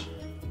butts.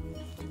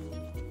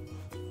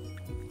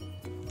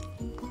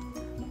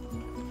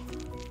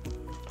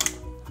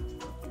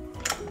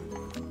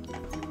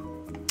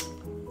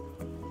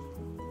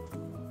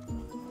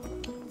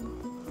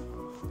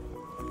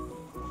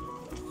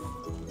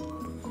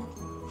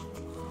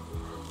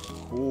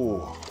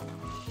 Ooh,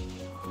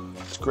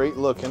 it's great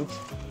looking.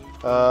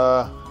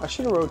 I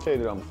should have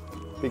rotated them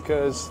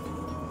because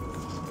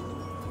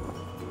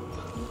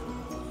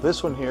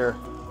this one here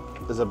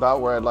is about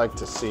where I'd like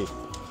to see,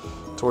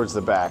 towards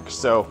the back.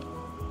 So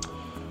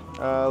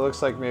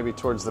looks like maybe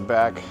towards the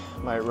back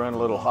might run a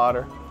little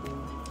hotter.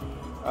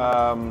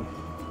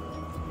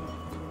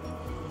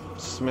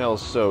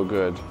 Smells so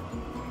good.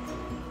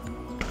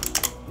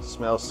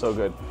 Smells so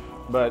good.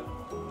 But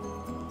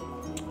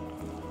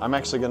I'm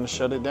actually going to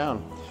shut it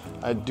down.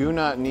 I do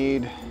not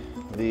need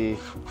the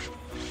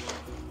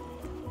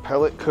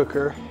pellet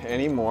cooker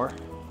anymore.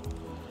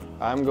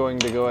 I'm going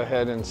to go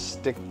ahead and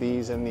stick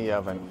these in the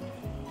oven.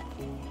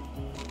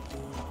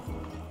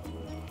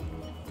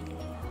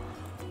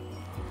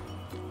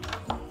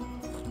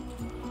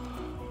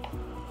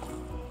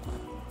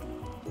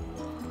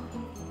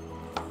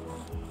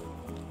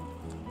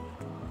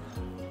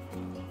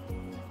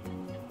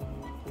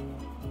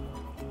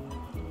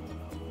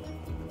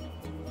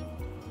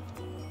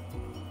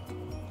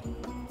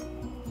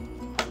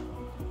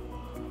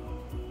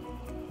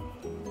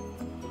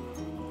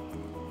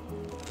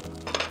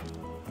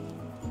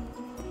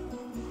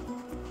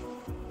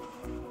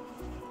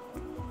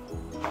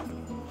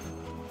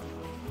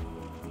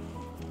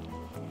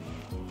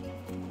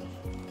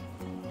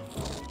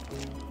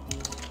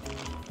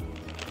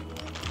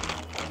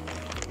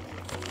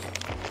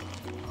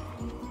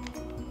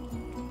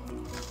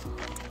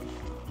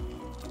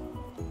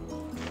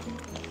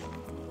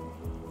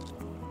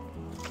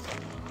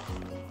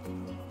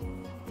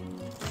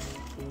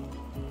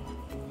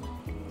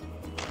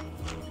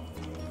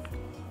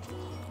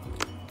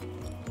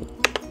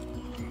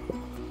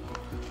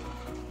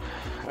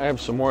 I have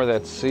some more of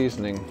that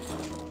seasoning.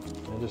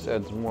 I just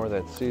add some more of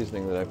that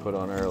seasoning that I put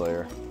on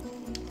earlier.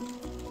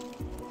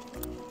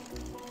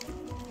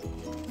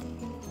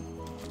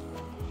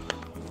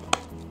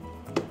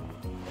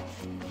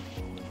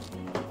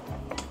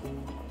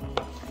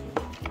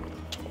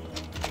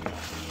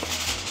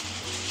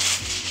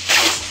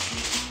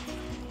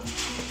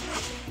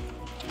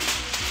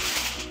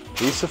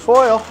 Piece of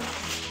foil.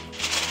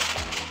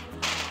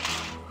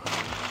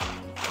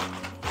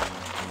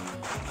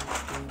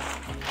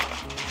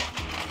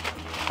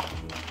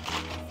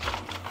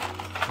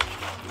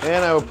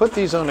 And I will put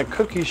these on a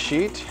cookie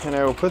sheet and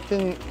I will put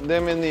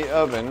them in the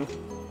oven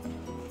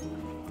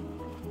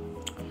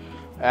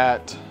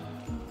at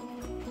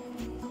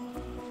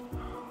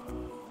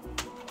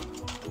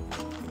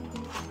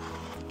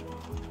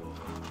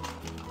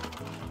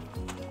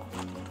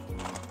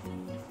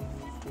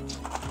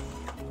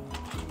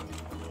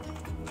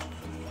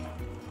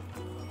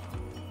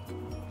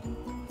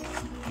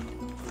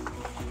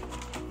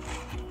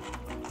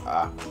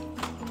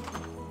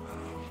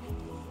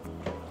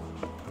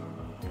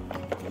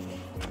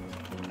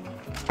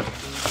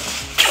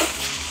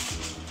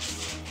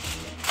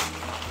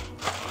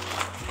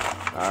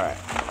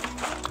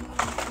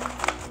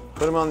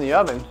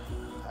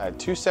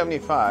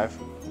 275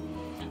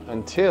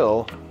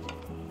 until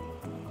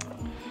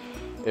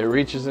it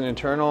reaches an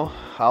internal.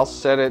 I'll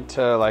set it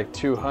to like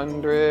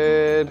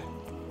 200.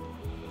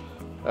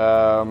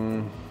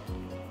 And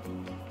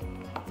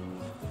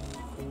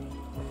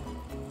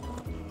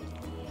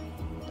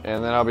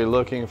then I'll be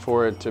looking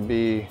for it to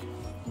be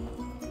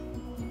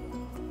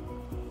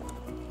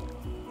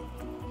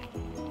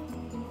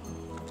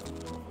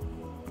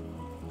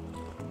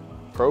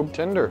probe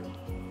tender.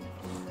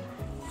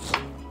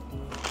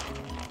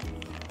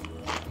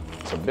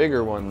 It's a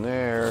bigger one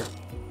there.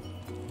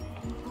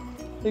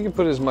 You can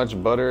put as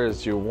much butter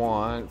as you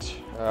want.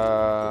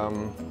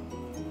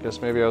 Guess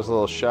maybe I was a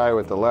little shy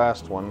with the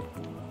last one.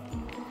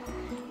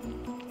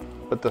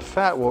 But the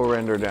fat will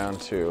render down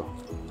too.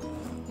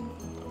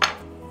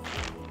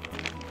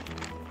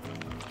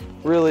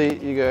 Really,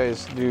 you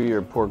guys do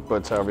your pork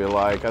butts however you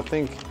like. I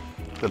think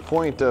the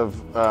point of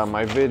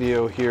my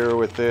video here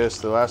with this,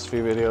 the last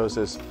few videos,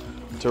 is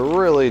to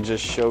really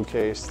just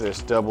showcase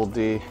this Double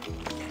D.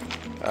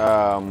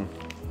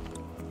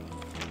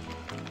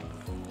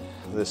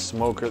 This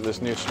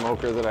new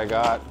smoker that I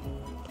got.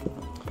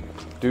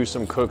 Do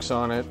some cooks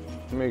on it.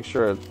 Make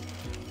sure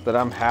that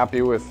I'm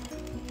happy with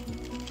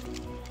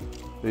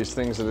these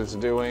things that it's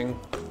doing.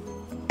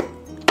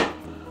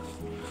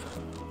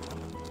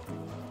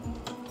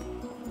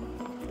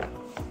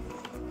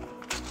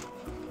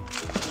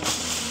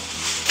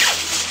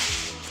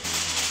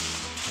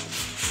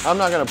 I'm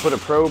not going to put a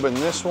probe in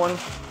this one.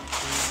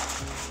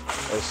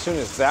 As soon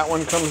as that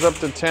one comes up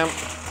to temp,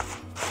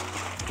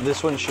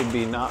 this one should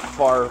be not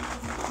far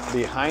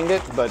behind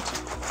it, but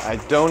I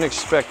don't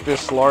expect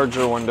this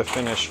larger one to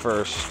finish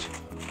first.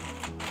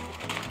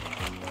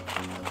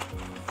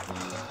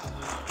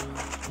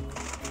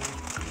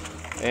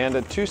 And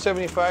at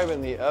 275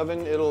 in the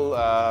oven, it'll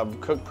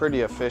cook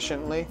pretty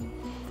efficiently.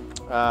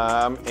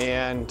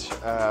 And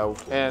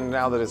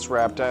now that it's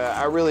wrapped,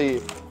 I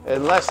really,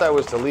 unless I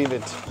was to leave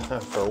it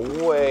for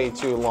way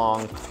too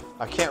long,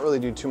 I can't really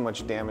do too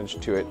much damage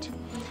to it.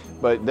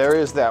 But there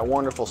is that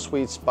wonderful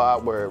sweet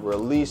spot where it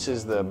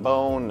releases the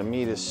bone, the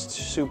meat is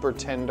super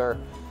tender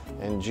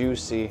and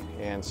juicy,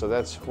 and so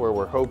that's where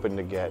we're hoping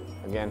to get.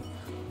 Again,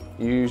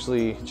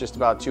 usually just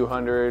about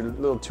 200, a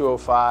little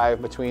 205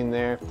 between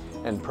there,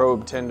 and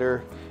probe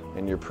tender,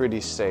 and you're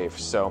pretty safe.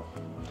 So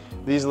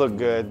these look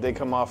good. They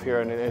come off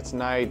here and it's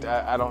night.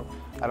 I don't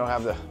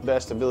have the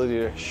best ability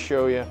to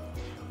show you.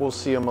 We'll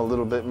see them a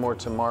little bit more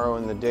tomorrow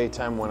in the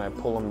daytime when I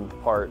pull them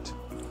apart.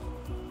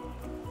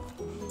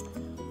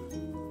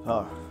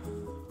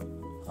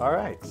 All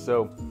right,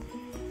 so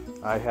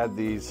I had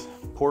these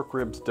pork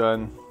ribs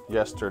done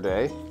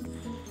yesterday,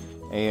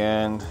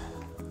 and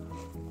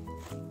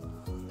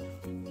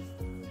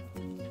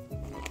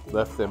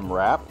left them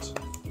wrapped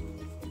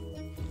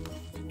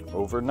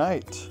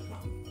overnight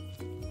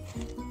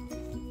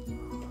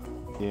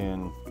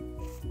in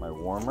my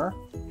warmer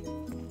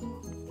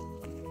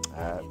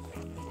at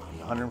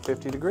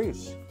 150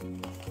 degrees.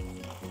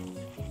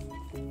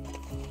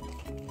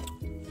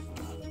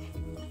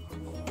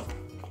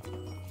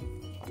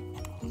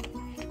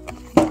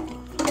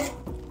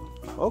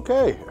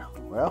 Okay,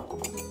 well,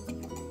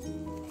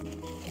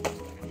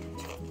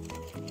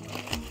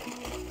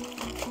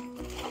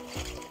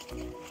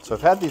 so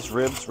I've had these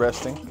ribs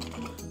resting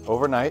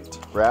overnight,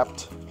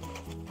 wrapped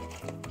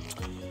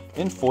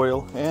in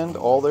foil and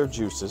all their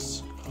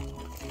juices.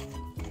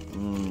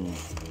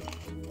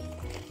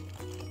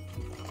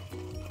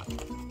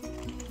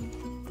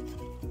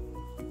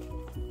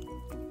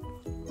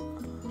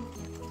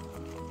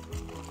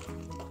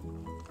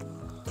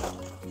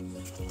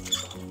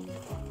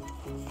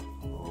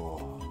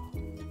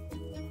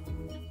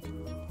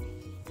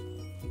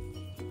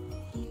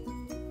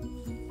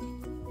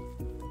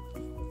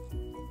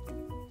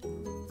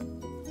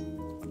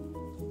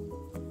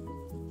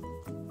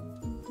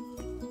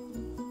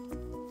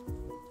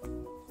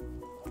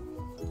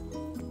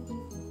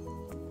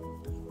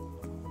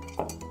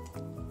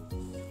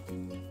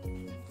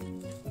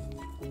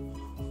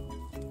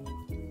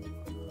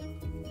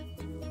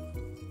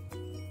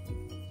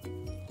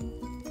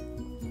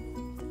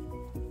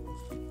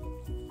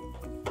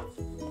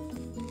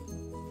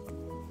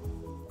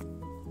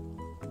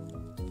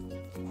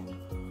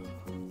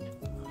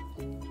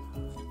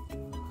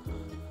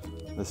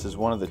 This is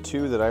one of the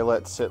two that I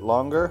let sit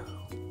longer,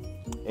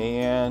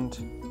 and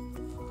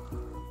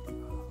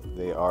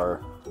they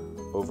are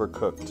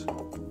overcooked.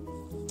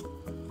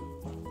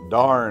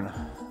 Darn.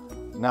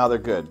 Now they're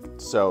good.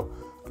 So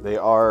they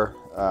are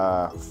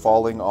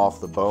falling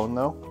off the bone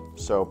though.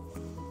 So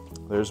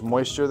there's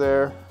moisture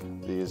there.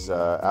 These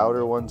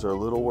outer ones are a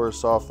little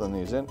worse off than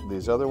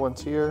these other ones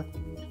here.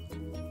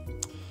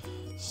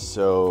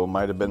 So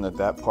might have been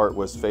that part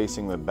was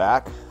facing the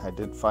back. I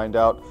did find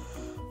out.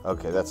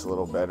 Okay, that's a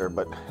little better,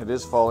 but it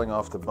is falling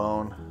off the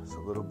bone. It's a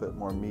little bit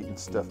more meat and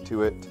stuff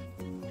to it.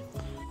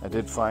 I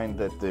did find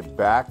that the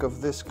back of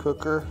this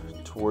cooker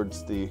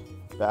towards the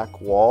back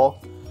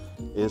wall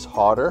is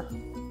hotter.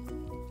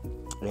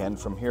 And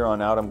from here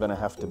on out, I'm gonna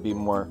have to be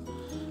more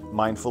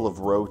mindful of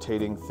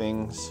rotating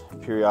things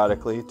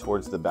periodically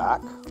towards the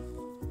back.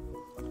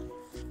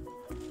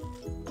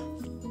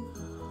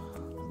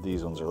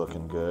 These ones are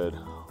looking good.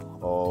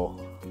 Oh.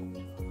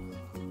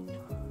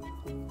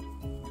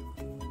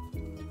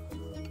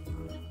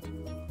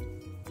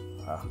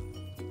 Ah.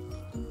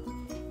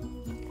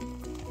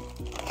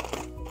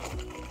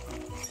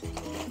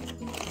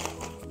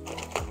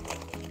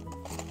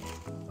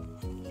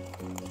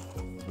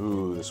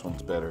 Ooh, this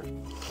one's better.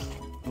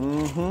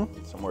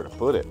 Somewhere to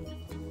put it.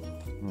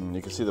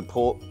 You can see the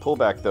pull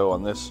back though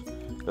on this.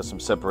 Got some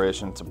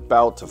separation. It's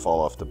about to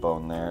fall off the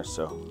bone there,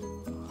 so.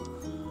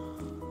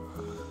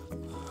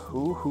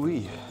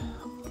 Hoo-hoo-wee.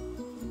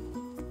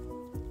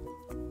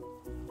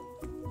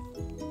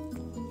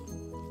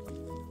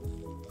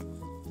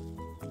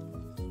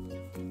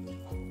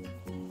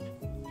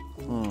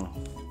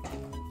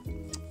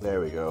 There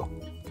we go.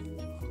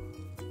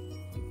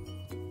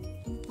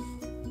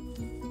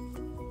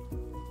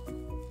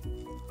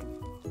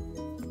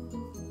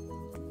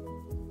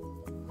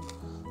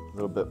 A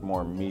little bit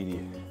more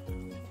meaty.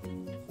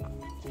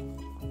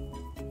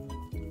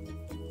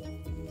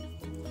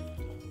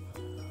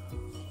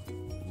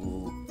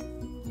 Ooh.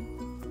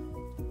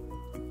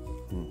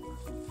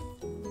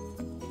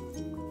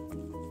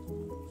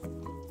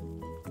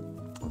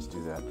 Let's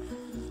do that.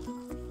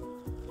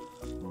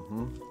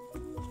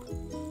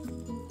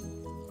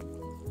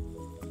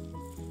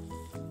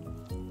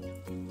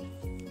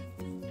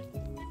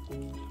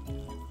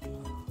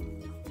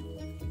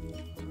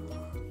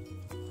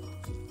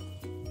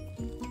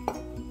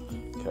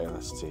 Okay,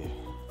 let's see.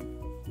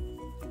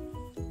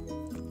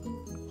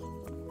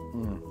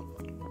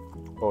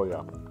 Oh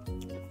yeah.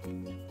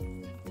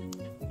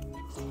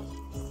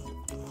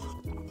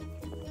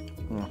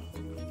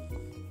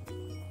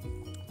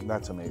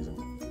 That's amazing.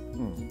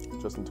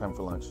 Just in time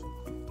for lunch.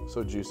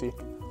 So juicy.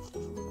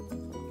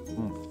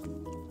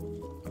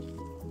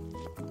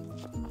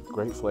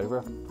 Great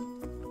flavor.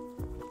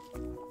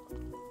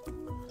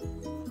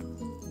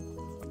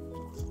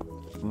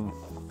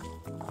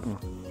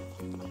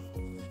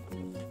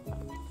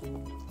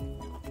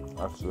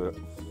 That's it.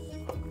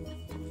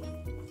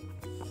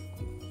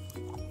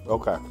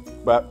 Okay,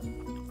 but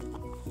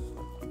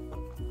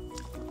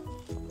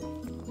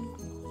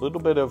a little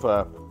bit of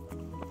a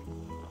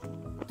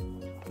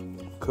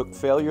cook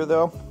failure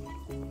though.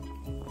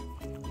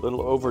 A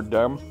little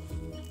overdone.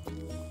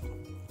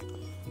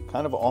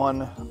 Kind of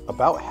on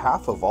about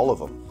half of all of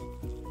them.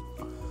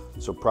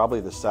 So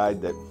probably the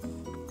side that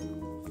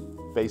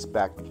faced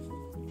back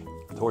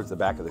towards the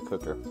back of the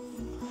cooker.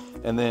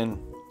 And then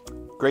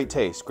great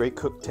taste, great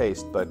cooked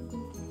taste, but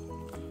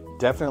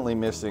definitely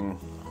missing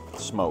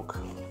smoke.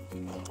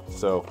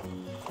 So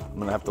I'm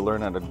gonna have to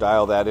learn how to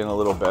dial that in a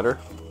little better.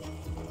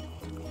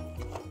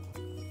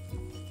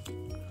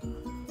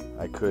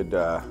 I could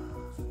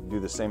do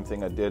the same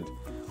thing I did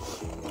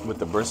with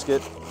the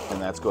brisket,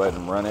 and that's go ahead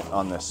and run it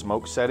on the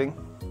smoke setting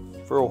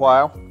for a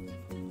while,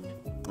 and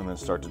then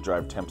start to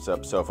drive temps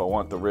up. So if I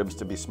want the ribs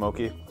to be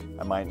smoky,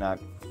 I might not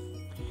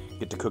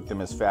get to cook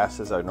them as fast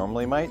as I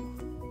normally might,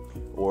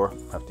 or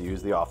have to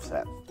use the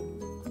offset.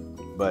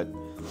 But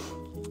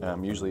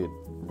usually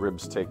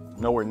ribs take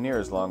nowhere near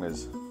as long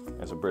as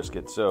a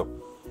brisket, so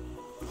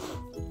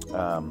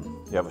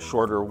you have a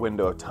shorter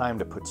window of time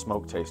to put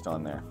smoke taste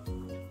on there.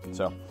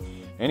 So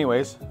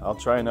anyways, I'll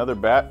try another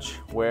batch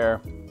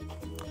where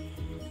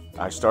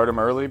I start them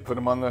early, put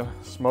them on the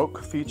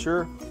smoke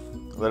feature,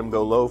 let them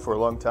go low for a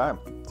long time,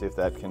 see if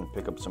that can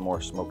pick up some more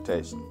smoke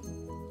taste.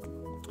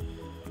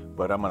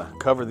 But I'm gonna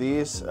cover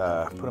these,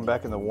 put them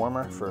back in the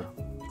warmer for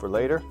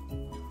later,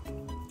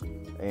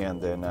 and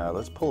then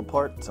let's pull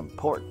apart some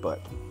pork butt.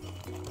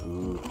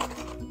 Ooh.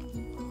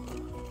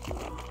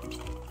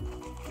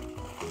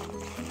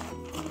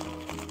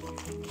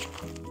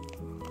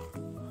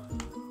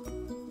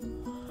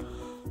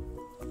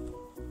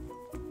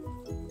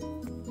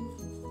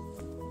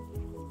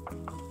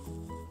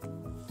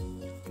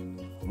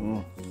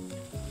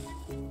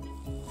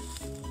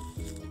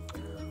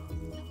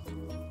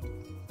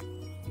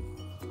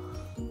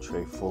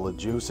 Tray full of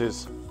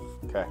juices.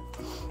 Okay,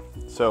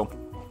 so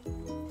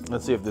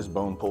let's see if this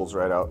bone pulls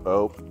right out.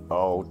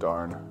 Oh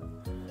darn.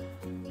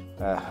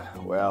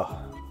 Well,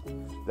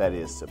 that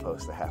is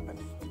supposed to happen.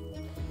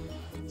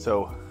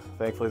 So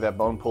thankfully that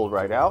bone pulled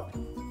right out.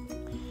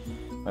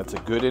 That's a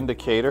good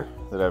indicator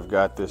that I've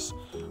got this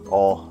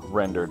all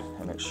rendered,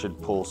 and it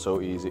should pull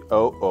so easy.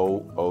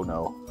 Oh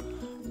no.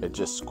 It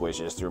just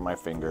squishes through my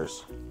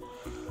fingers.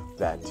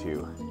 That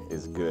too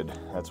is good.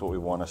 That's what we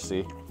want to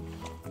see.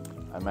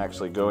 I'm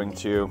actually going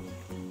to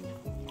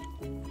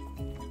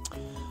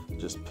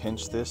just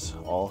pinch this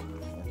all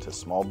into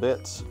small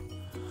bits.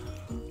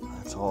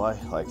 That's all I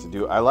like to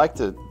do. I like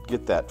to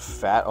get that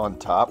fat on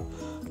top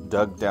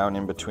dug down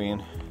in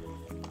between.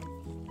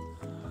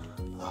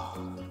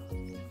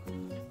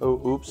 Oh,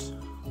 oops.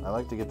 I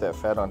like to get that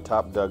fat on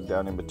top dug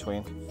down in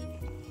between.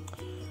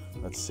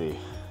 Let's see.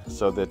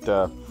 So that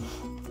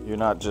you're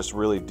not just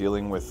really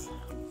dealing with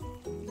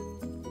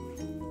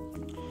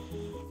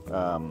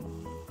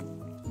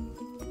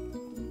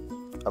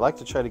I like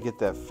to try to get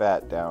that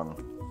fat down,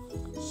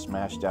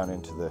 smash down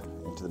into the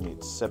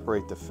meat.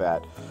 Separate the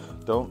fat.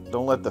 Don't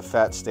let the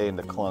fat stay in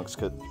the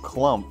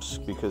clumps,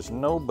 because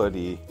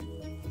nobody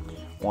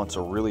wants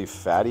a really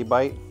fatty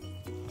bite.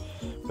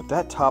 But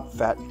that top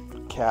fat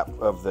cap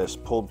of this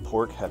pulled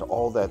pork had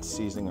all that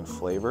seasoning and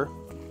flavor,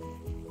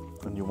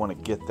 and you want to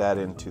get that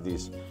into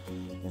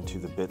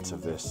the bits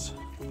of this.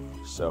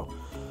 So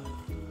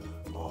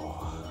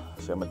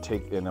I'm gonna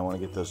take, and I want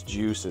to get those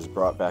juices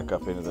brought back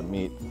up into the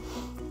meat.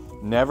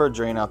 Never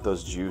drain out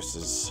those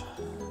juices.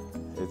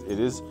 It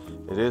is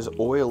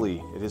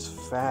oily, it is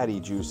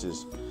fatty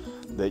juices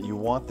that you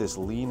want this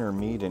leaner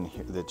meat in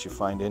here that you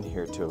find in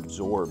here to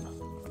absorb.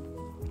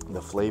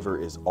 The flavor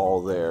is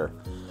all there.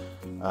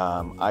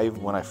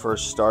 When I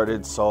first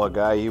started, saw a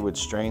guy, he would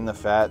strain the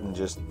fat and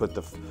just put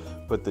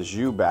the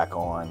jus back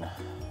on,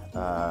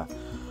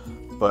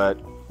 but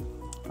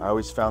I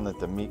always found that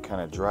the meat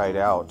kind of dried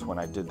out when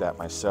I did that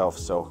myself,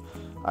 so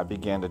I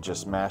began to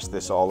just mash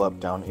this all up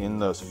down in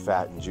those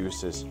fat and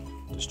juices,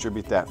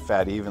 distribute that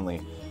fat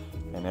evenly,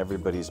 and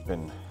everybody's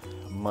been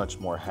much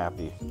more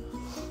happy.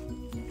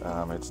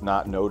 It's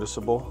not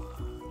noticeable,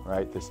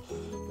 right? It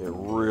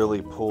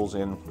really pulls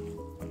in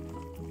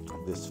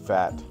this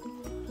fat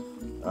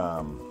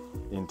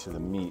into the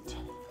meat.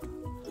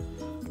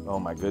 Oh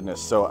my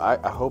goodness! So I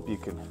hope you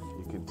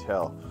can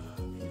tell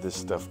this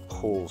stuff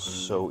pulls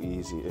so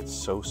easy. It's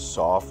so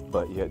soft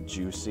but yet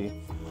juicy.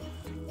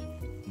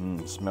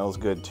 Smells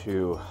good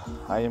too.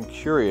 I am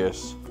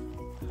curious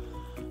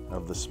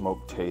of the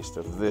smoke taste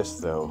of this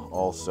though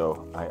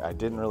also. I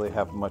didn't really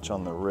have much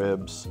on the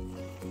ribs.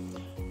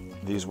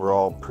 These were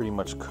all pretty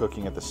much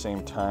cooking at the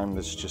same time.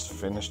 This just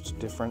finished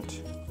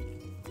different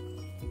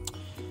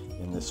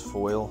in this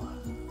foil.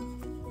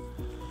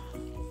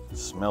 It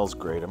smells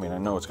great. I mean, I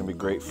know it's gonna be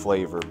great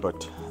flavor,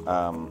 but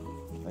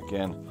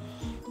again,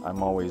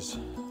 I'm always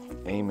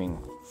aiming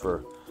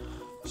for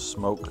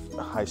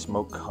high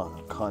smoke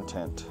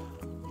content.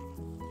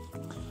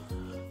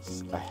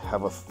 I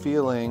have a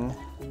feeling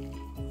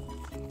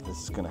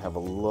this is going to have a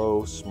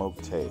low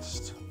smoke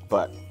taste,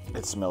 but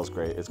it smells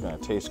great. It's going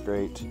to taste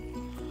great,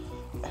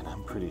 and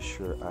I'm pretty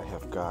sure I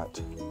have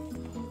got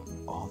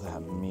all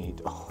that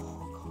meat.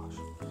 Oh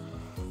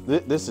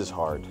gosh, this is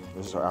hard.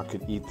 I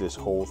could eat this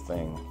whole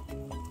thing.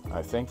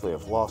 I thankfully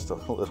have lost a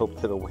little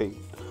bit of weight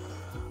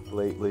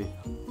lately,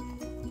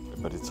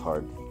 but it's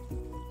hard.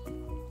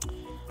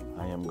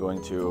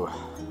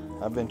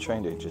 I've been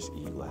trying to just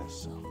eat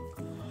less. So.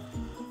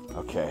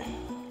 Okay,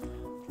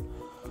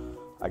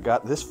 I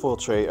got this full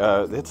tray.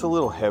 It's a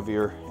little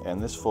heavier,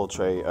 and this full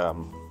tray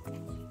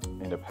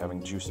ended up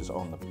having juices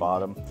on the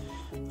bottom.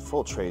 The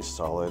full tray is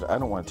solid. I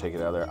don't want to take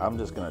it out of there. I'm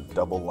just going to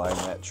double line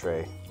that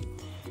tray,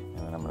 and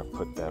then I'm going to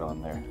put that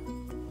on there.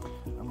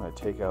 I'm going to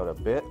take out a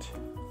bit,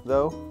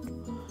 though.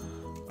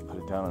 Put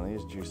it down on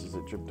these juices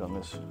that dripped on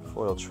this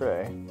foil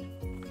tray.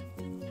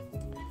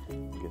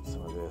 Get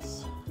some of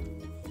this.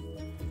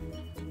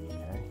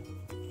 Okay.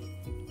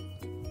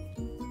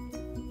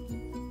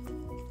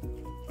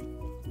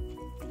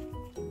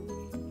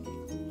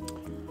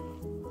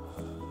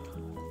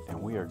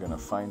 And we are going to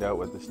find out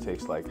what this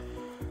tastes like.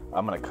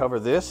 I'm going to cover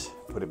this,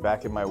 put it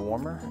back in my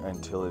warmer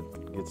until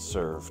it gets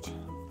served.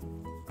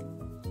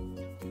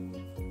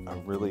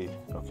 Okay,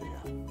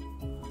 yeah.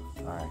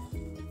 All right.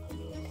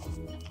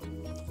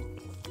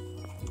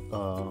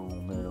 Oh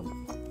man.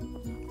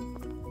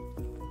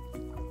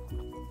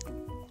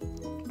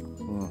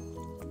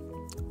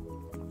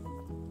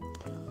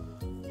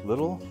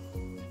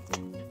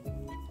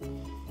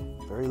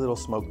 Very little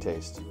smoke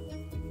taste.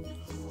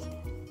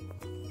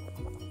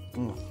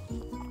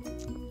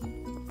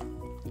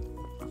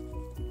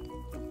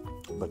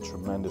 But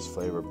tremendous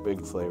flavor,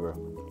 big flavor.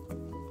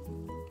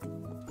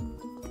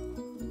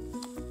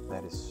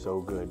 That is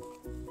so good.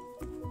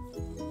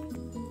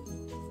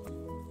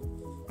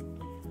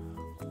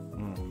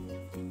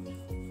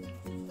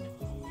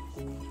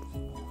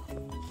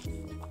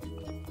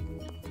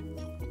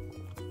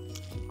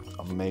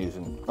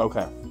 Amazing.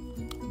 Okay,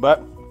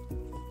 but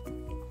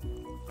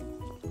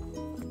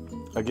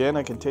again,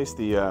 I can taste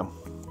the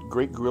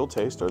great grill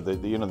taste, or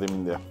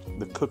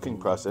the cooking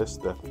process,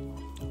 the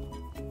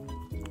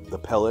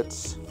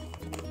pellets,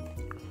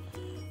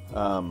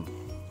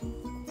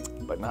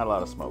 but not a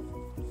lot of smoke.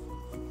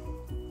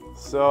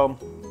 So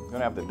I'm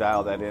gonna have to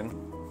dial that in.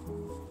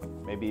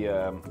 maybe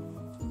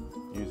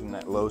using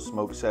that low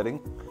smoke setting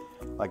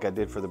like I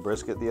did for the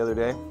brisket the other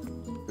day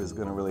is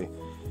going to really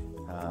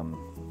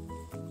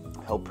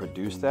help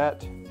produce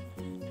that.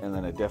 And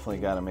then I definitely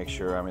got to make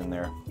sure I'm in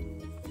there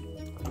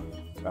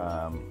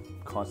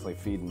constantly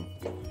feeding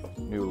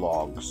new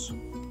logs.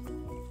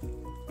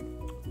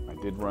 I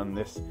did run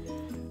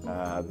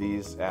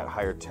these at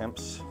higher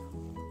temps,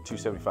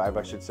 275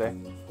 I should say,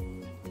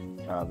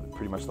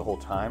 pretty much the whole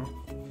time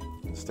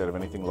instead of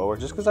anything lower,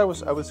 just because I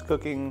was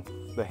cooking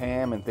the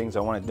ham and things I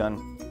wanted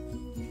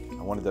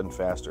done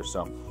faster.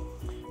 So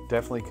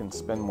definitely can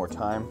spend more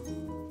time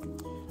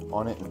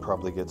on it and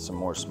probably get some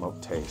more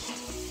smoke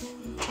taste.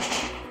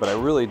 But I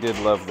really did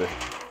love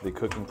the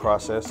cooking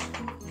process,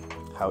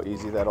 how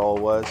easy that all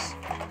was.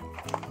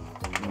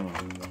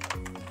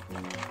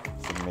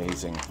 It's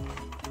amazing.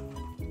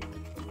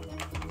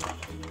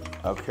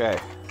 Okay,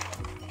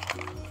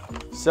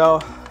 so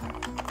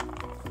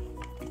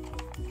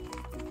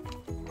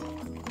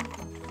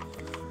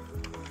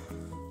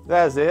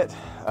that's it.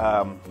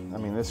 I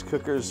mean, this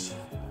cooker's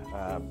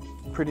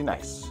pretty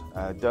nice.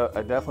 I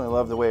definitely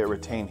love the way it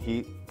retains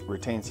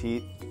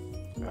heat,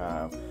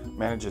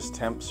 manages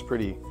temps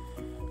pretty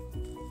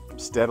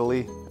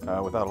steadily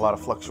without a lot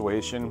of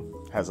fluctuation,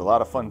 has a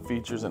lot of fun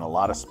features and a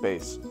lot of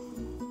space.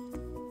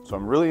 So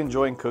I'm really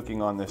enjoying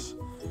cooking on this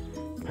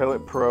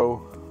Pellet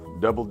Pro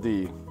Double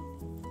D.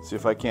 See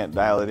if I can't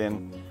dial it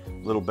in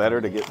a little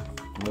better to get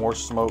more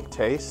smoke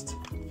taste.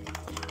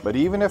 But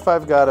even if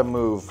I've got to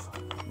move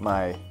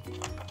my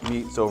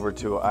meats over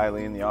to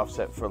Eileen, the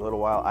offset, for a little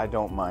while, I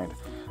don't mind.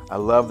 I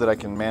love that I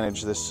can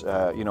manage this,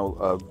 you know,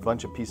 a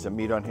bunch of pieces of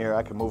meat on here.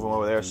 I can move them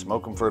over there,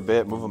 smoke them for a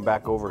bit, move them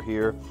back over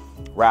here,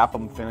 wrap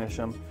them, finish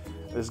them.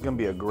 This is going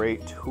to be a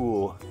great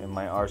tool in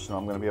my arsenal.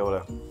 I'm going to be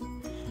able to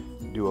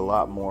do a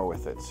lot more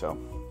with it. So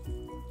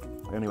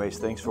anyways,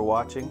 thanks for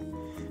watching.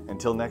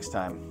 Until next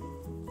time.